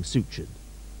being sutured.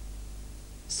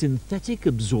 Synthetic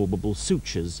absorbable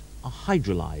sutures are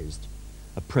hydrolyzed,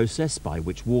 a process by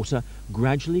which water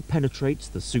gradually penetrates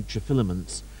the suture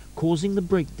filaments, causing the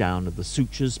breakdown of the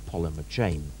suture's polymer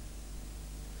chain.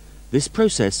 This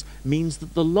process means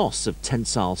that the loss of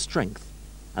tensile strength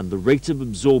and the rate of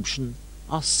absorption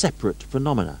are separate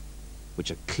phenomena, which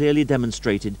are clearly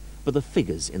demonstrated by the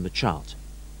figures in the chart.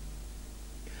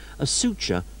 A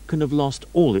suture can have lost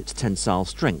all its tensile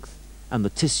strength and the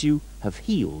tissue have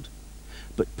healed,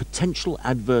 but potential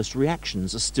adverse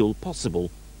reactions are still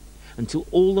possible until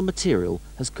all the material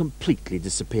has completely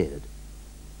disappeared.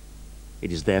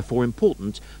 It is therefore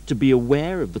important to be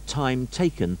aware of the time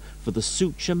taken for the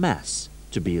suture mass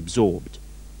to be absorbed.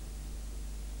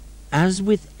 As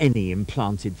with any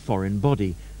implanted foreign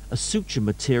body, a suture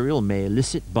material may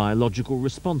elicit biological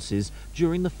responses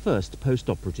during the first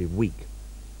post-operative week.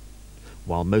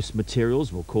 While most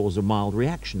materials will cause a mild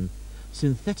reaction,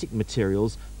 synthetic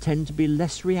materials tend to be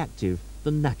less reactive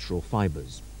than natural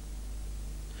fibers.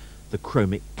 The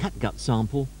chromic catgut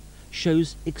sample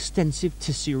shows extensive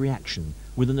tissue reaction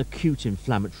with an acute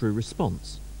inflammatory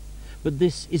response, but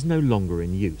this is no longer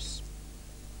in use.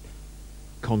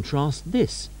 Contrast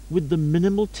this with the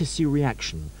minimal tissue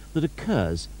reaction that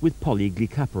occurs with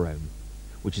polyglycaparone,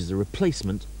 which is a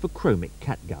replacement for chromic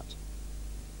catgut.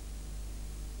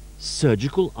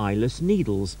 Surgical eyeless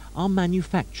needles are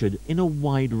manufactured in a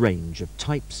wide range of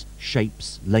types,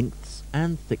 shapes, lengths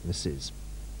and thicknesses.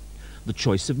 The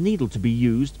choice of needle to be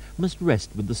used must rest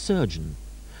with the surgeon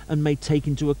and may take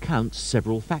into account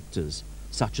several factors,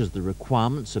 such as the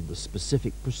requirements of the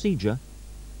specific procedure,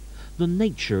 the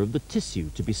nature of the tissue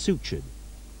to be sutured,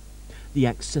 the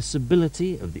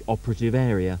accessibility of the operative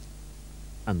area,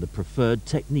 and the preferred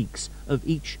techniques of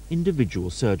each individual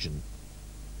surgeon.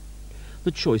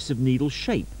 The choice of needle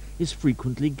shape is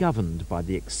frequently governed by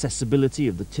the accessibility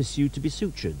of the tissue to be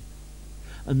sutured,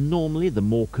 and normally the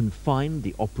more confined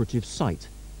the operative site,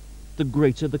 the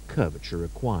greater the curvature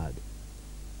required.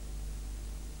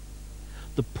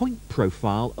 The point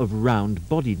profile of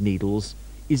round-bodied needles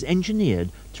is engineered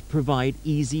to provide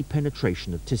easy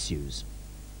penetration of tissues.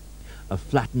 A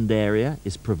flattened area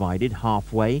is provided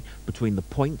halfway between the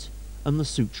point and the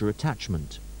suture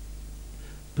attachment.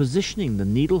 Positioning the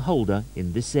needle holder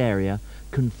in this area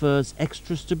confers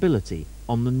extra stability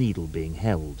on the needle being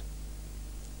held.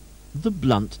 The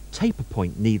blunt taper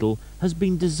point needle has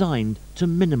been designed to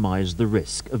minimize the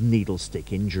risk of needle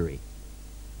stick injury.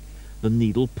 The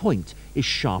needle point is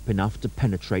sharp enough to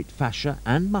penetrate fascia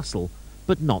and muscle,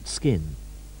 but not skin.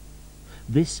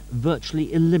 This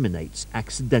virtually eliminates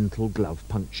accidental glove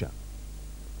puncture.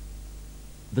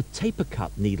 The taper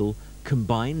cut needle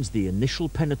combines the initial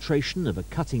penetration of a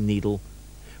cutting needle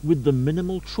with the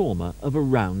minimal trauma of a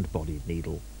round-bodied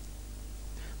needle.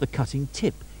 The cutting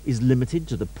tip is limited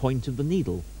to the point of the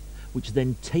needle, which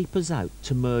then tapers out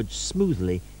to merge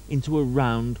smoothly into a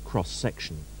round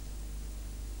cross-section.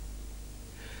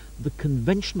 The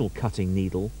conventional cutting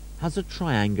needle has a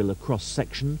triangular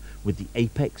cross-section with the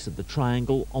apex of the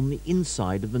triangle on the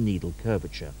inside of the needle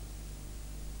curvature.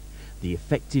 The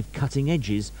effective cutting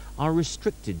edges are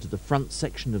restricted to the front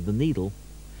section of the needle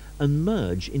and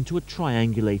merge into a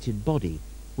triangulated body,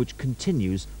 which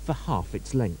continues for half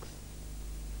its length.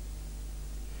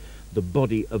 The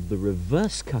body of the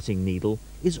reverse cutting needle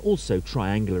is also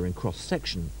triangular in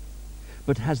cross-section,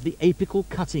 but has the apical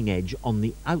cutting edge on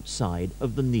the outside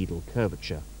of the needle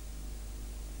curvature.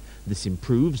 This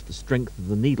improves the strength of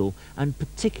the needle and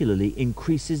particularly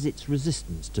increases its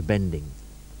resistance to bending.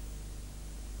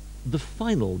 The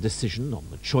final decision on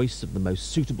the choice of the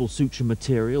most suitable suture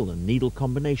material and needle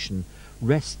combination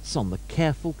rests on the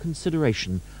careful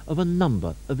consideration of a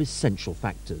number of essential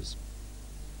factors.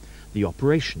 The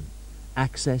operation,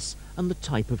 access, and the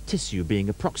type of tissue being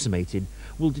approximated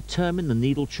will determine the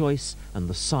needle choice and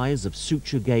the size of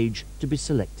suture gauge to be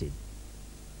selected.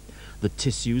 The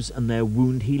tissues and their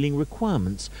wound healing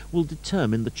requirements will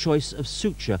determine the choice of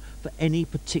suture for any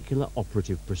particular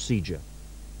operative procedure.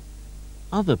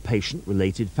 Other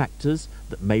patient-related factors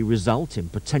that may result in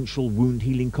potential wound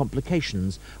healing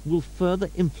complications will further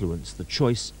influence the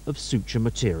choice of suture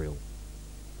material.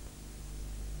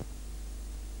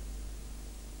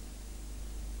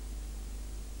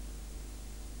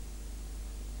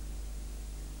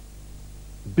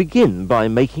 Begin by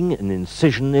making an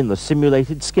incision in the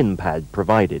simulated skin pad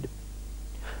provided.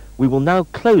 We will now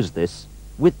close this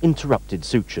with interrupted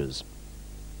sutures.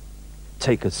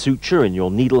 Take a suture in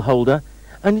your needle holder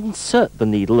and insert the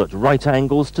needle at right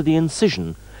angles to the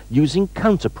incision using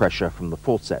counter pressure from the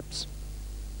forceps.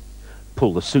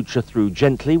 Pull the suture through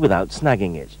gently without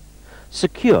snagging it.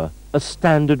 Secure a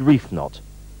standard reef knot,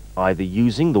 either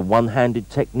using the one-handed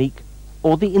technique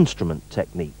or the instrument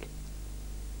technique.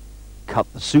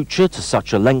 Cut the suture to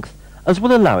such a length as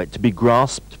will allow it to be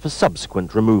grasped for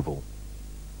subsequent removal.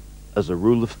 As a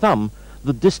rule of thumb,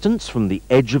 the distance from the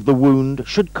edge of the wound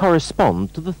should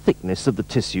correspond to the thickness of the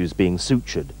tissues being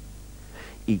sutured.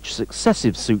 Each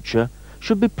successive suture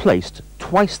should be placed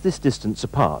twice this distance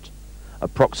apart,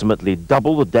 approximately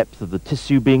double the depth of the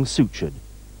tissue being sutured.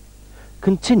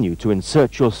 Continue to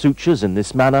insert your sutures in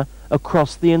this manner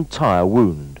across the entire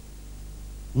wound.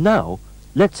 Now,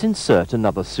 let's insert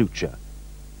another suture.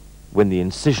 When the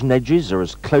incision edges are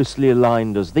as closely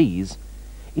aligned as these,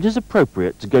 it is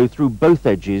appropriate to go through both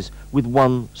edges with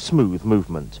one smooth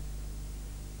movement.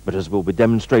 But as will be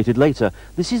demonstrated later,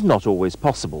 this is not always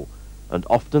possible, and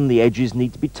often the edges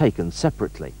need to be taken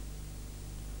separately.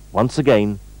 Once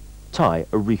again, tie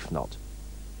a reef knot.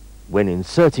 When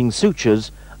inserting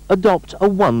sutures, adopt a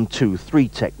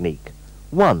 1-2-3 technique.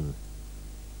 1,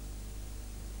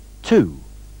 2,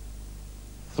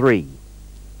 3.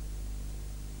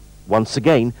 Once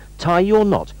again, tie your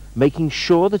knot making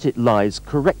sure that it lies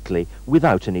correctly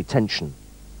without any tension.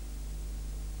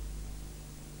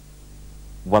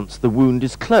 Once the wound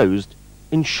is closed,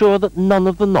 ensure that none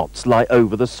of the knots lie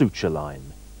over the suture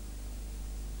line.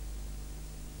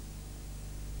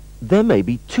 There may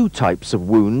be two types of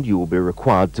wound you will be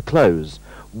required to close.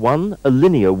 One, a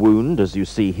linear wound, as you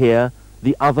see here,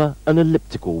 the other, an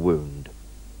elliptical wound.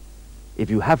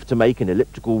 If you have to make an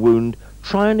elliptical wound,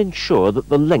 try and ensure that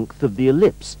the length of the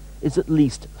ellipse is at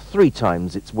least 3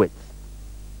 times its width.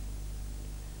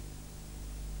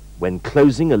 When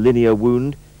closing a linear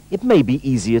wound, it may be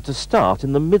easier to start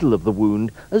in the middle of the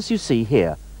wound, as you see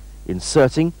here,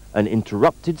 inserting an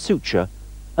interrupted suture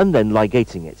and then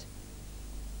ligating it.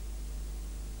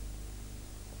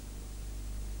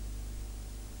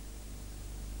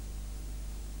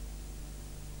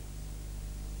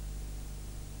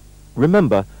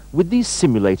 Remember, with these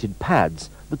simulated pads,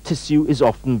 the tissue is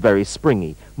often very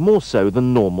springy, more so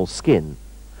than normal skin.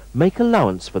 Make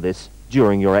allowance for this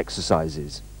during your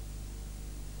exercises.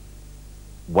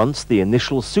 Once the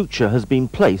initial suture has been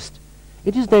placed,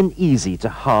 it is then easy to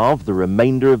halve the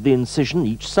remainder of the incision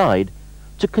each side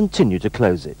to continue to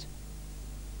close it.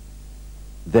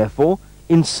 Therefore,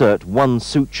 insert one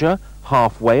suture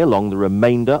halfway along the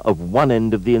remainder of one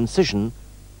end of the incision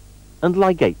and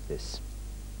ligate this.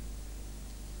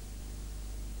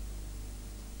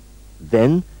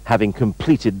 Then, having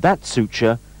completed that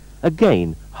suture,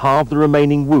 again halve the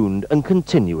remaining wound and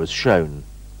continue as shown.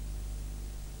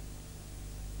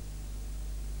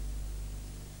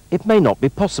 It may not be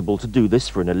possible to do this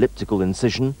for an elliptical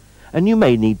incision, and you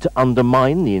may need to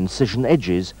undermine the incision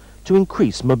edges to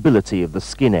increase mobility of the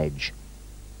skin edge.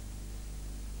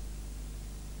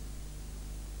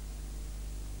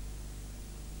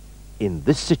 In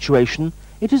this situation,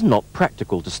 it is not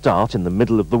practical to start in the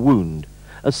middle of the wound,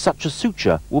 as such a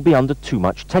suture will be under too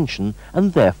much tension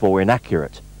and therefore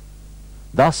inaccurate.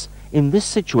 Thus, in this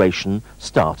situation,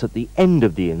 start at the end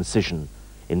of the incision,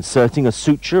 inserting a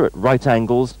suture at right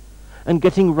angles and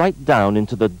getting right down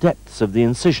into the depths of the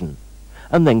incision,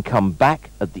 and then come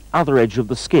back at the other edge of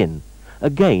the skin,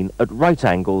 again at right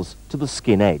angles to the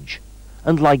skin edge,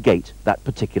 and ligate that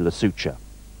particular suture.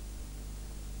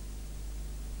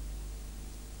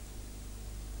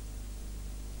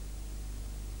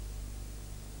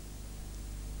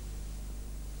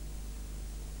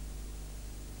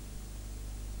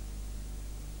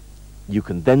 You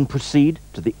can then proceed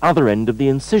to the other end of the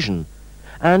incision,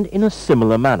 and in a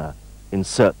similar manner,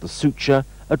 insert the suture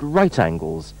at right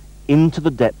angles into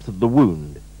the depth of the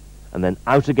wound, and then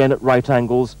out again at right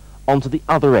angles onto the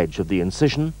other edge of the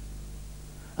incision,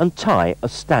 and tie a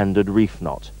standard reef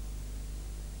knot.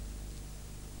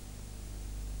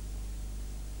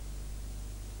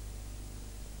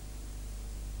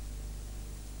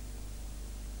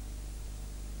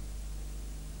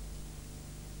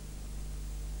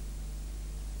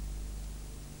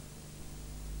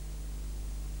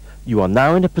 You are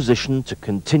now in a position to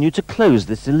continue to close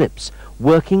this ellipse,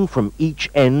 working from each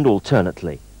end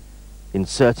alternately,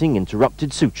 inserting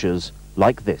interrupted sutures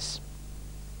like this.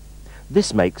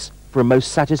 This makes for a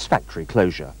most satisfactory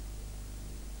closure.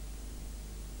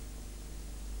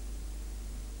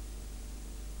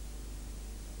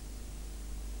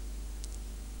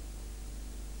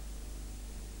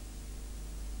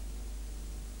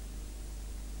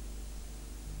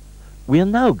 We are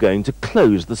now going to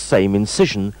close the same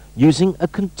incision using a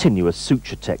continuous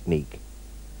suture technique.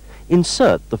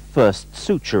 Insert the first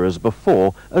suture as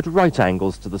before at right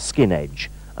angles to the skin edge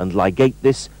and ligate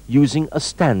this using a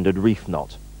standard reef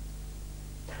knot.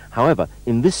 However,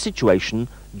 in this situation,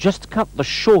 just cut the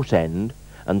short end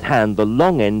and hand the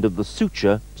long end of the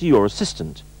suture to your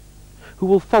assistant, who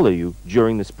will follow you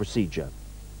during this procedure.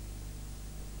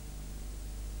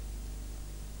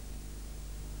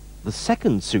 The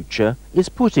second suture is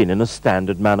put in a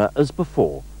standard manner as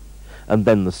before, and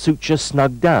then the suture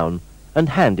snugged down and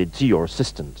handed to your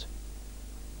assistant.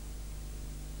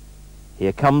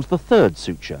 Here comes the third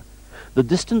suture, the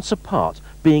distance apart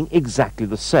being exactly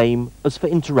the same as for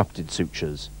interrupted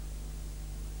sutures.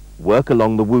 Work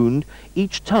along the wound,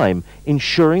 each time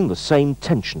ensuring the same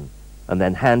tension, and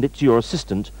then hand it to your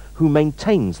assistant who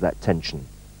maintains that tension.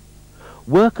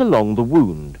 Work along the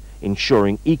wound,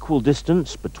 ensuring equal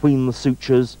distance between the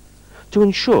sutures to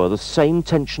ensure the same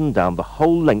tension down the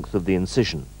whole length of the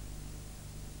incision.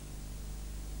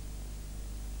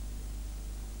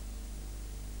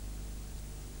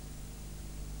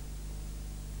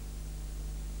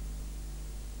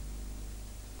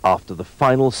 After the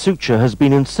final suture has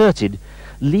been inserted,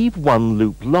 leave one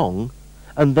loop long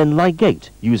and then ligate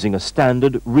using a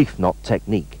standard reef knot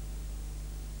technique.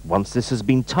 Once this has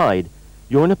been tied,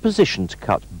 you're in a position to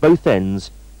cut both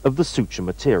ends of the suture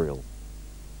material.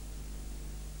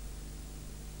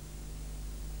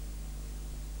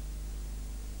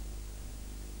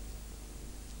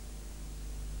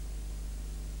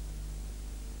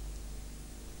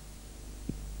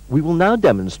 We will now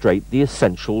demonstrate the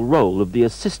essential role of the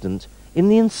assistant in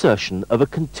the insertion of a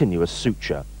continuous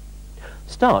suture.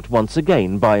 Start once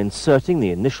again by inserting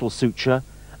the initial suture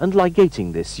and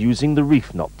ligating this using the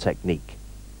reef knot technique.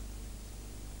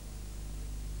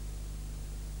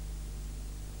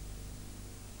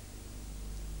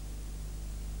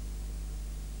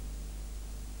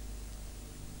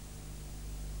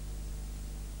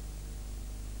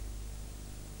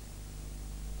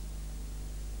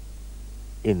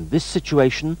 In this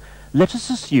situation, let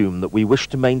us assume that we wish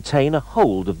to maintain a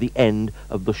hold of the end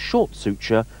of the short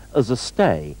suture as a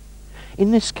stay.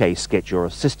 In this case, get your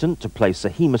assistant to place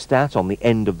a hemostat on the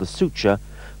end of the suture,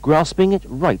 grasping it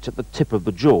right at the tip of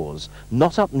the jaws,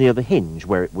 not up near the hinge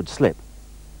where it would slip.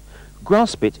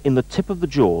 Grasp it in the tip of the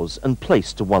jaws and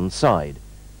place to one side.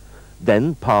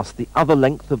 Then pass the other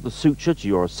length of the suture to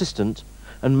your assistant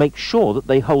and make sure that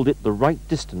they hold it the right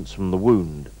distance from the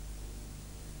wound.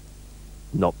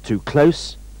 Not too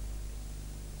close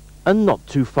and not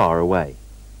too far away.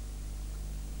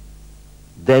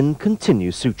 Then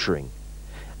continue suturing.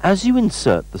 As you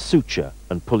insert the suture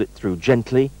and pull it through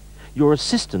gently, your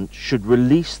assistant should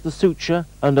release the suture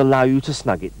and allow you to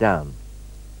snug it down.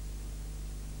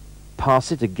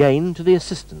 Pass it again to the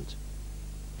assistant.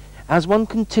 As one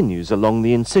continues along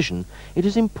the incision, it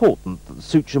is important that the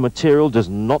suture material does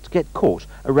not get caught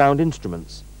around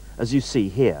instruments, as you see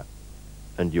here,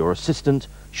 and your assistant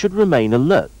should remain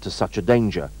alert to such a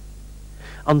danger.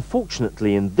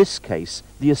 Unfortunately, in this case,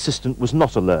 the assistant was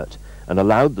not alert and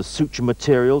allowed the suture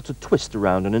material to twist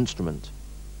around an instrument.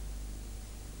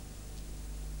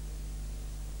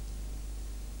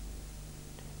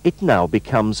 It now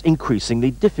becomes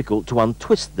increasingly difficult to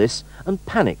untwist this and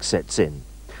panic sets in.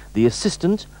 The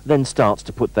assistant then starts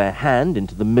to put their hand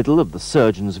into the middle of the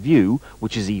surgeon's view,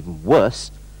 which is even worse,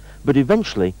 but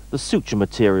eventually the suture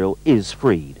material is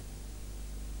freed.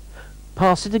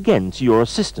 Pass it again to your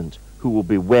assistant, who will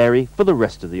be wary for the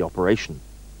rest of the operation.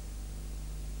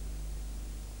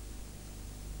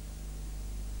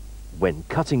 When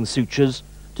cutting sutures,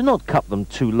 do not cut them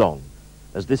too long,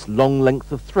 as this long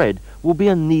length of thread will be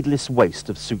a needless waste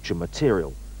of suture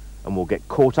material and will get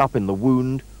caught up in the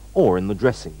wound or in the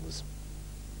dressings.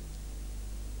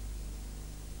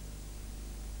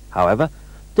 However,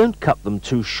 don't cut them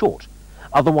too short,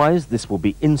 otherwise this will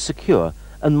be insecure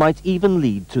and might even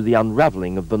lead to the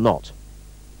unravelling of the knot.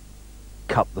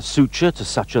 Cut the suture to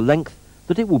such a length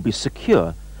that it will be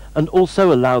secure and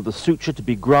also allow the suture to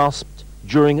be grasped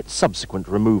during its subsequent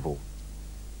removal.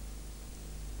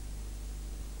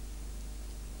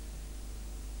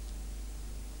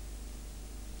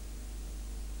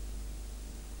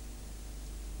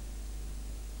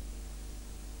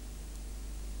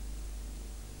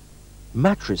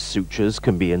 Mattress sutures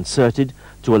can be inserted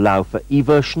to allow for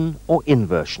eversion or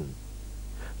inversion.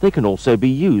 They can also be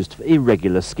used for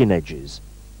irregular skin edges.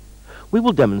 We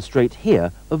will demonstrate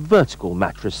here a vertical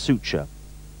mattress suture.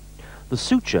 The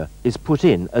suture is put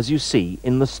in as you see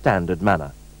in the standard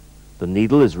manner. The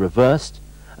needle is reversed,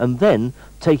 and then,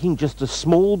 taking just a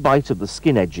small bite of the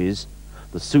skin edges,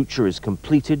 the suture is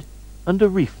completed and a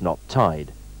reef knot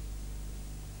tied.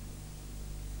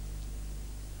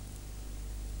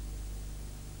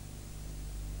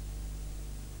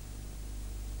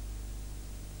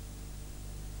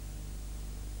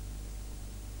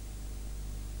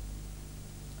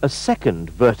 A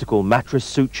second vertical mattress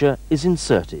suture is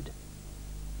inserted.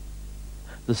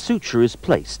 The suture is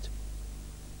placed.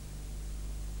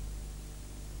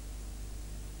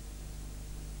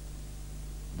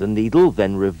 The needle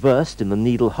then reversed in the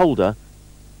needle holder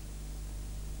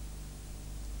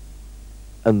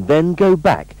and then go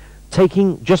back,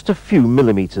 taking just a few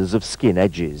millimeters of skin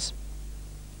edges.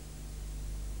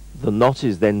 The knot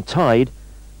is then tied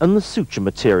and the suture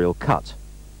material cut.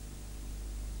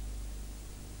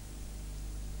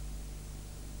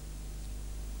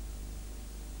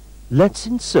 Let's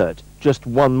insert just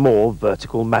one more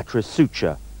vertical mattress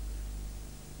suture,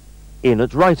 in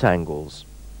at right angles.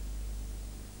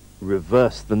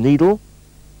 Reverse the needle,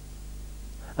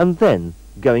 and then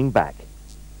going back,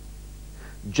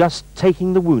 just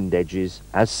taking the wound edges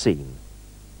as seen.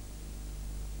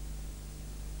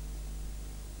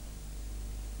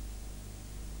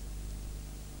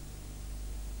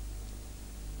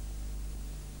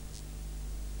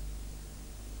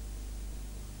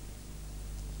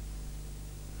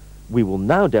 We will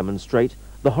now demonstrate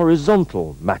the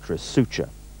horizontal mattress suture.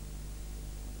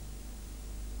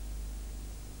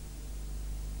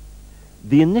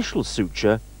 The initial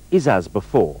suture is as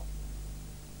before.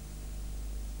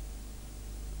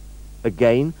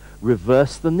 Again,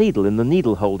 reverse the needle in the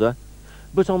needle holder,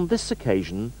 but on this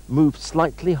occasion move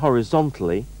slightly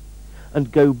horizontally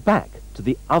and go back to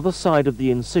the other side of the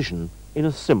incision in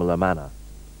a similar manner.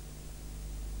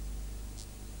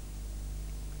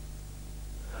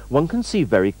 One can see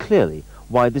very clearly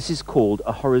why this is called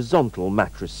a horizontal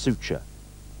mattress suture.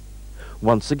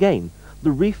 Once again,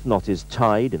 the reef knot is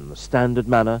tied in the standard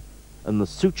manner and the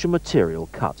suture material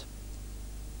cut.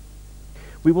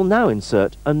 We will now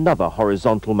insert another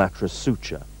horizontal mattress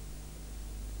suture.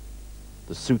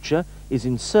 The suture is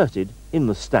inserted in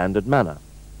the standard manner.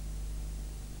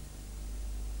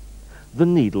 The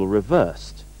needle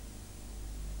reversed,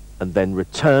 and then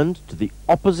returned to the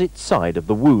opposite side of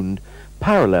the wound,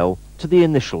 parallel to the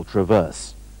initial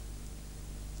traverse.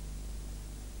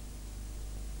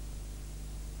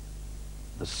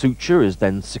 The suture is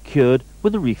then secured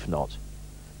with a reef knot.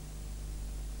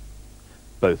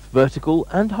 Both vertical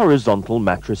and horizontal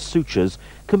mattress sutures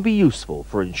can be useful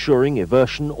for ensuring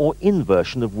eversion or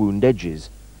inversion of wound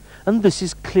edges, and this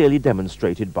is clearly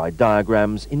demonstrated by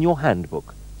diagrams in your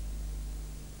handbook.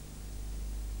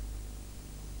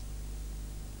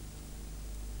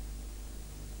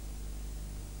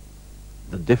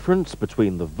 The difference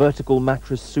between the vertical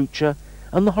mattress suture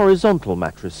and the horizontal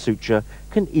mattress suture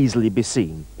can easily be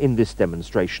seen in this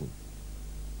demonstration.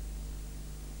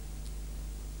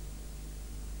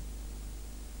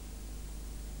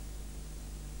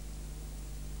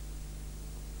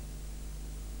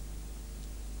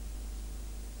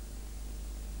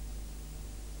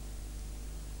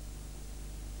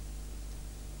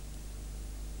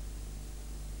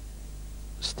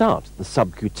 Start the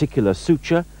subcuticular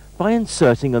suture by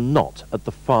inserting a knot at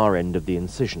the far end of the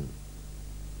incision.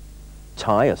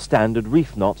 Tie a standard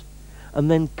reef knot and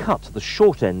then cut the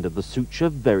short end of the suture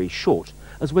very short,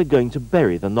 as we're going to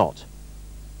bury the knot.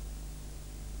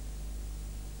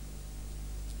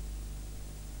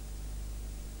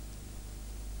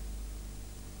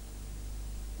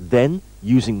 Then,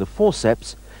 using the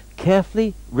forceps,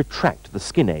 carefully retract the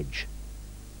skin edge.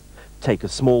 Take a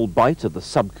small bite of the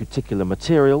subcuticular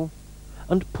material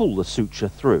and pull the suture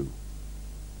through.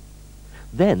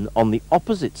 Then, on the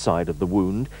opposite side of the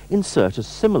wound, insert a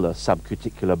similar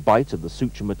subcuticular bite of the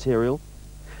suture material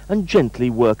and gently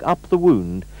work up the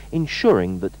wound,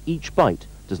 ensuring that each bite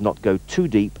does not go too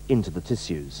deep into the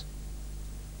tissues.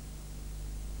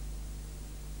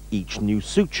 Each new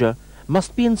suture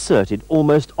must be inserted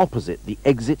almost opposite the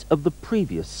exit of the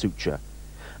previous suture,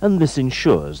 and this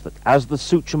ensures that as the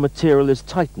suture material is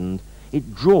tightened,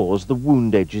 it draws the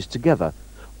wound edges together,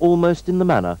 almost in the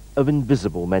manner of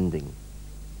invisible mending.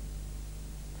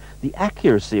 The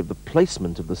accuracy of the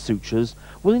placement of the sutures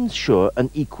will ensure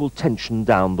an equal tension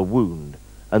down the wound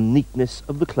and neatness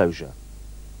of the closure.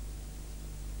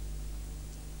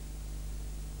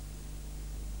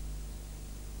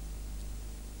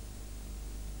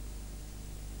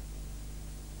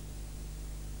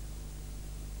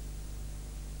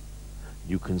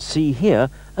 You can see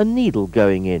here a needle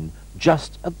going in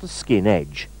just at the skin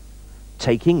edge,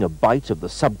 taking a bite of the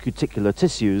subcuticular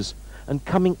tissues and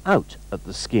coming out at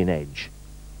the skin edge.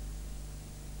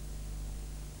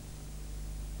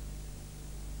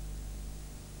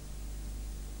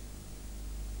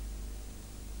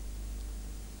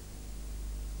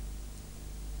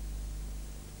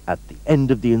 At the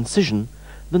end of the incision,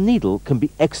 the needle can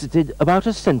be exited about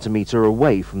a centimetre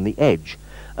away from the edge,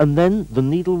 and then the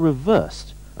needle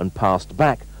reversed and passed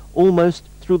back almost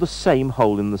through the same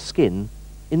hole in the skin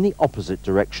in the opposite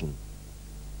direction.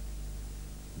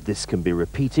 This can be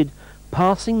repeated,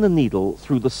 passing the needle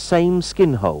through the same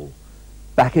skin hole,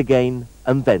 back again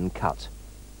and then cut.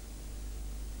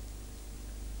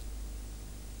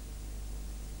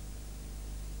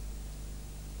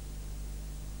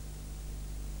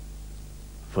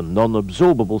 For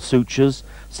non-absorbable sutures,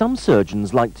 some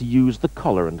surgeons like to use the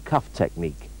collar and cuff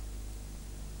technique.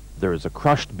 There is a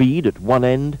crushed bead at one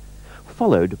end,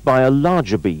 followed by a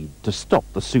larger bead to stop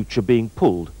the suture being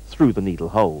pulled through the needle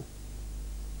hole.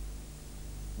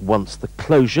 Once the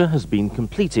closure has been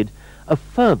completed, a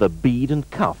further bead and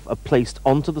cuff are placed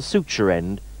onto the suture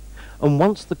end, and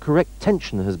once the correct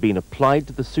tension has been applied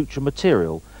to the suture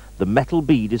material, the metal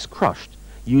bead is crushed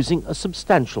using a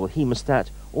substantial hemostat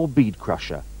or bead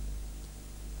crusher.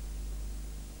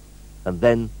 And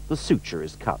then the suture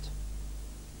is cut.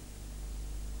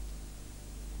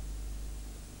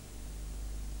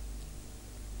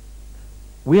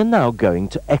 We are now going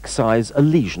to excise a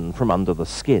lesion from under the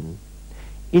skin.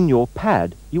 In your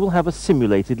pad, you will have a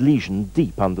simulated lesion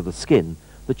deep under the skin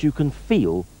that you can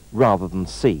feel rather than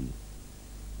see.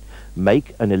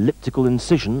 make an elliptical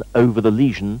incision over the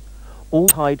lesion, all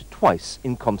tied twice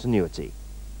in continuity.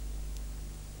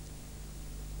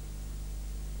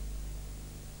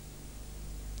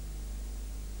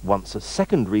 Once a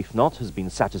second reef knot has been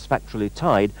satisfactorily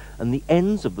tied and the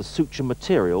ends of the suture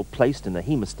material placed in a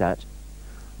hemostat,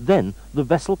 then the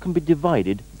vessel can be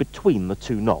divided between the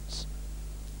two knots,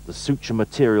 the suture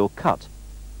material cut,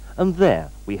 and there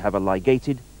we have a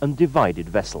ligated and divided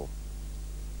vessel.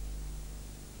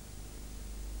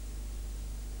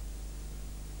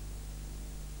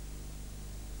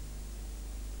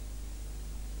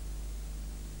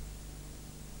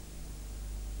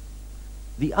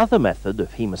 The other method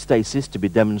of hemostasis to be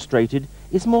demonstrated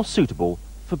is more suitable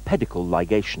for pedicle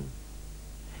ligation.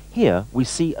 Here we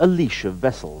see a leash of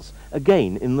vessels,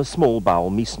 again in the small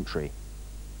bowel mesentery.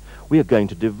 We are going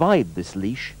to divide this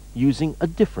leash using a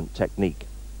different technique.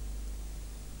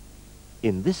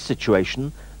 In this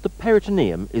situation, the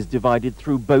peritoneum is divided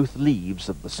through both leaves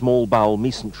of the small bowel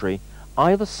mesentery,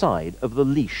 either side of the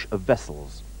leash of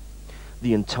vessels.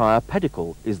 The entire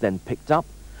pedicle is then picked up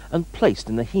and placed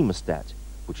in a hemostat,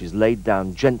 which is laid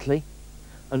down gently,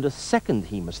 and a second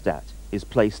hemostat is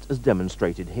placed as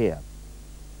demonstrated here.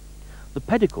 The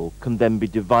pedicle can then be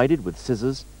divided with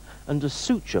scissors and a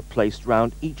suture placed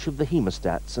round each of the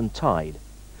hemostats and tied,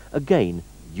 again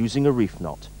using a reef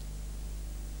knot.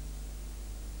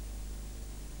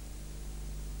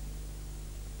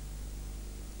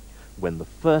 When the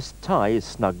first tie is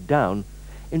snugged down,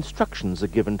 instructions are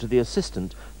given to the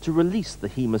assistant to release the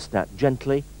hemostat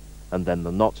gently, and then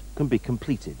the knot can be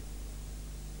completed.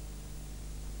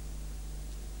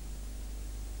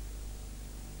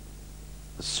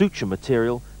 The suture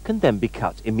material can then be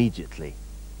cut immediately.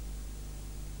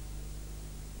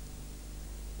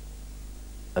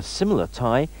 A similar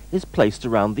tie is placed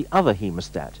around the other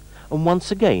hemostat, and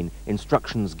once again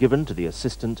instructions given to the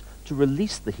assistant to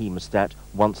release the hemostat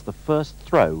once the first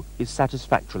throw is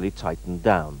satisfactorily tightened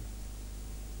down.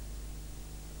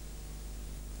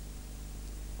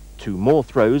 2 more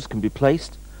throws can be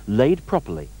placed, laid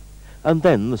properly, and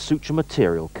then the suture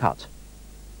material cut.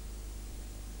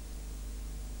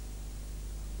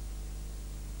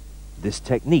 This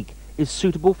technique is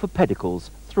suitable for pedicles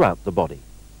throughout the body.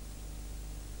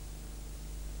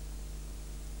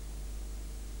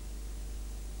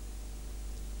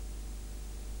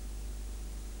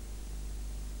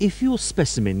 If your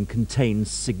specimen contains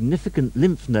significant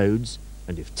lymph nodes,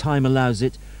 and if time allows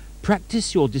it,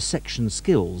 practice your dissection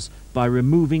skills by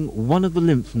removing one of the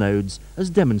lymph nodes as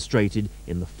demonstrated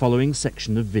in the following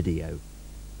section of video.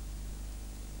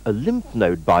 A lymph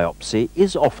node biopsy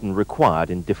is often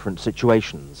required in different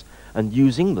situations, and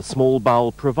using the small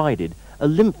bowel provided, a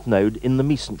lymph node in the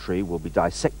mesentery will be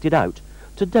dissected out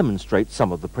to demonstrate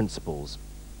some of the principles.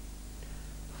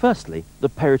 Firstly, the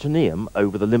peritoneum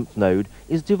over the lymph node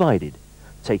is divided,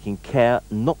 taking care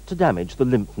not to damage the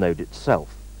lymph node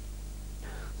itself.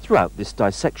 Throughout this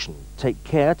dissection, take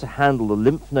care to handle the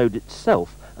lymph node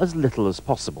itself as little as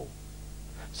possible,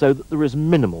 so that there is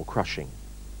minimal crushing.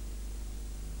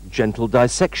 Gentle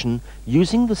dissection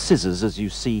using the scissors as you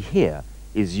see here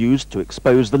is used to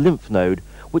expose the lymph node,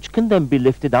 which can then be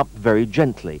lifted up very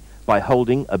gently by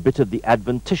holding a bit of the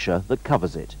adventitia that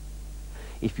covers it.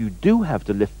 If you do have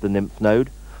to lift the lymph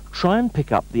node, try and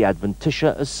pick up the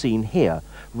adventitia as seen here,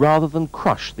 rather than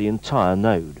crush the entire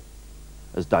node.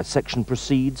 As dissection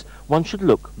proceeds, one should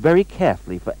look very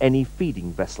carefully for any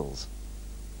feeding vessels.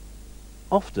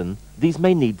 Often, these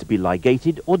may need to be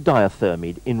ligated or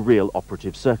diathermied in real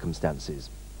operative circumstances.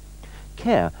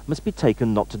 Care must be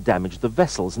taken not to damage the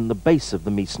vessels in the base of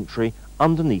the mesentery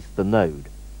underneath the node,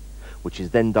 which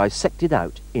is then dissected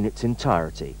out in its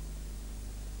entirety.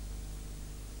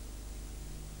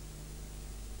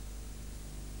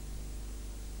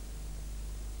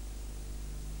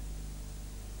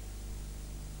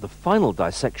 The final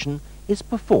dissection is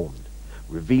performed,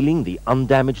 revealing the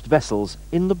undamaged vessels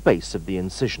in the base of the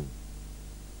incision.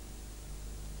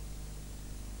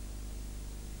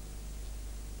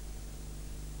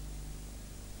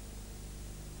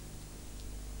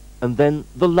 And then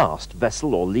the last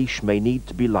vessel or leash may need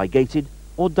to be ligated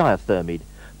or diathermied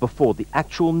before the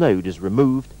actual node is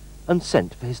removed and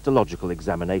sent for histological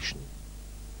examination.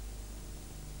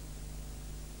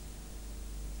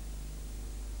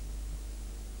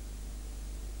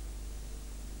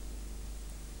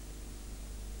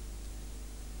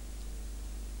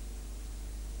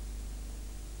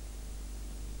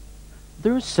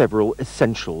 There are several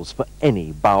essentials for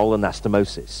any bowel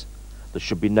anastomosis. There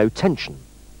should be no tension.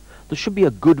 There should be a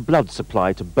good blood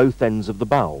supply to both ends of the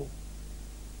bowel.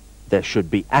 There should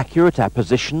be accurate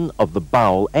apposition of the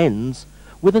bowel ends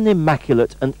with an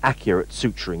immaculate and accurate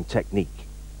suturing technique.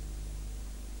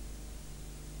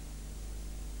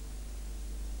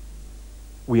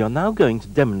 We are now going to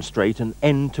demonstrate an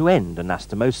end-to-end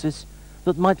anastomosis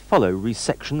that might follow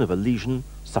resection of a lesion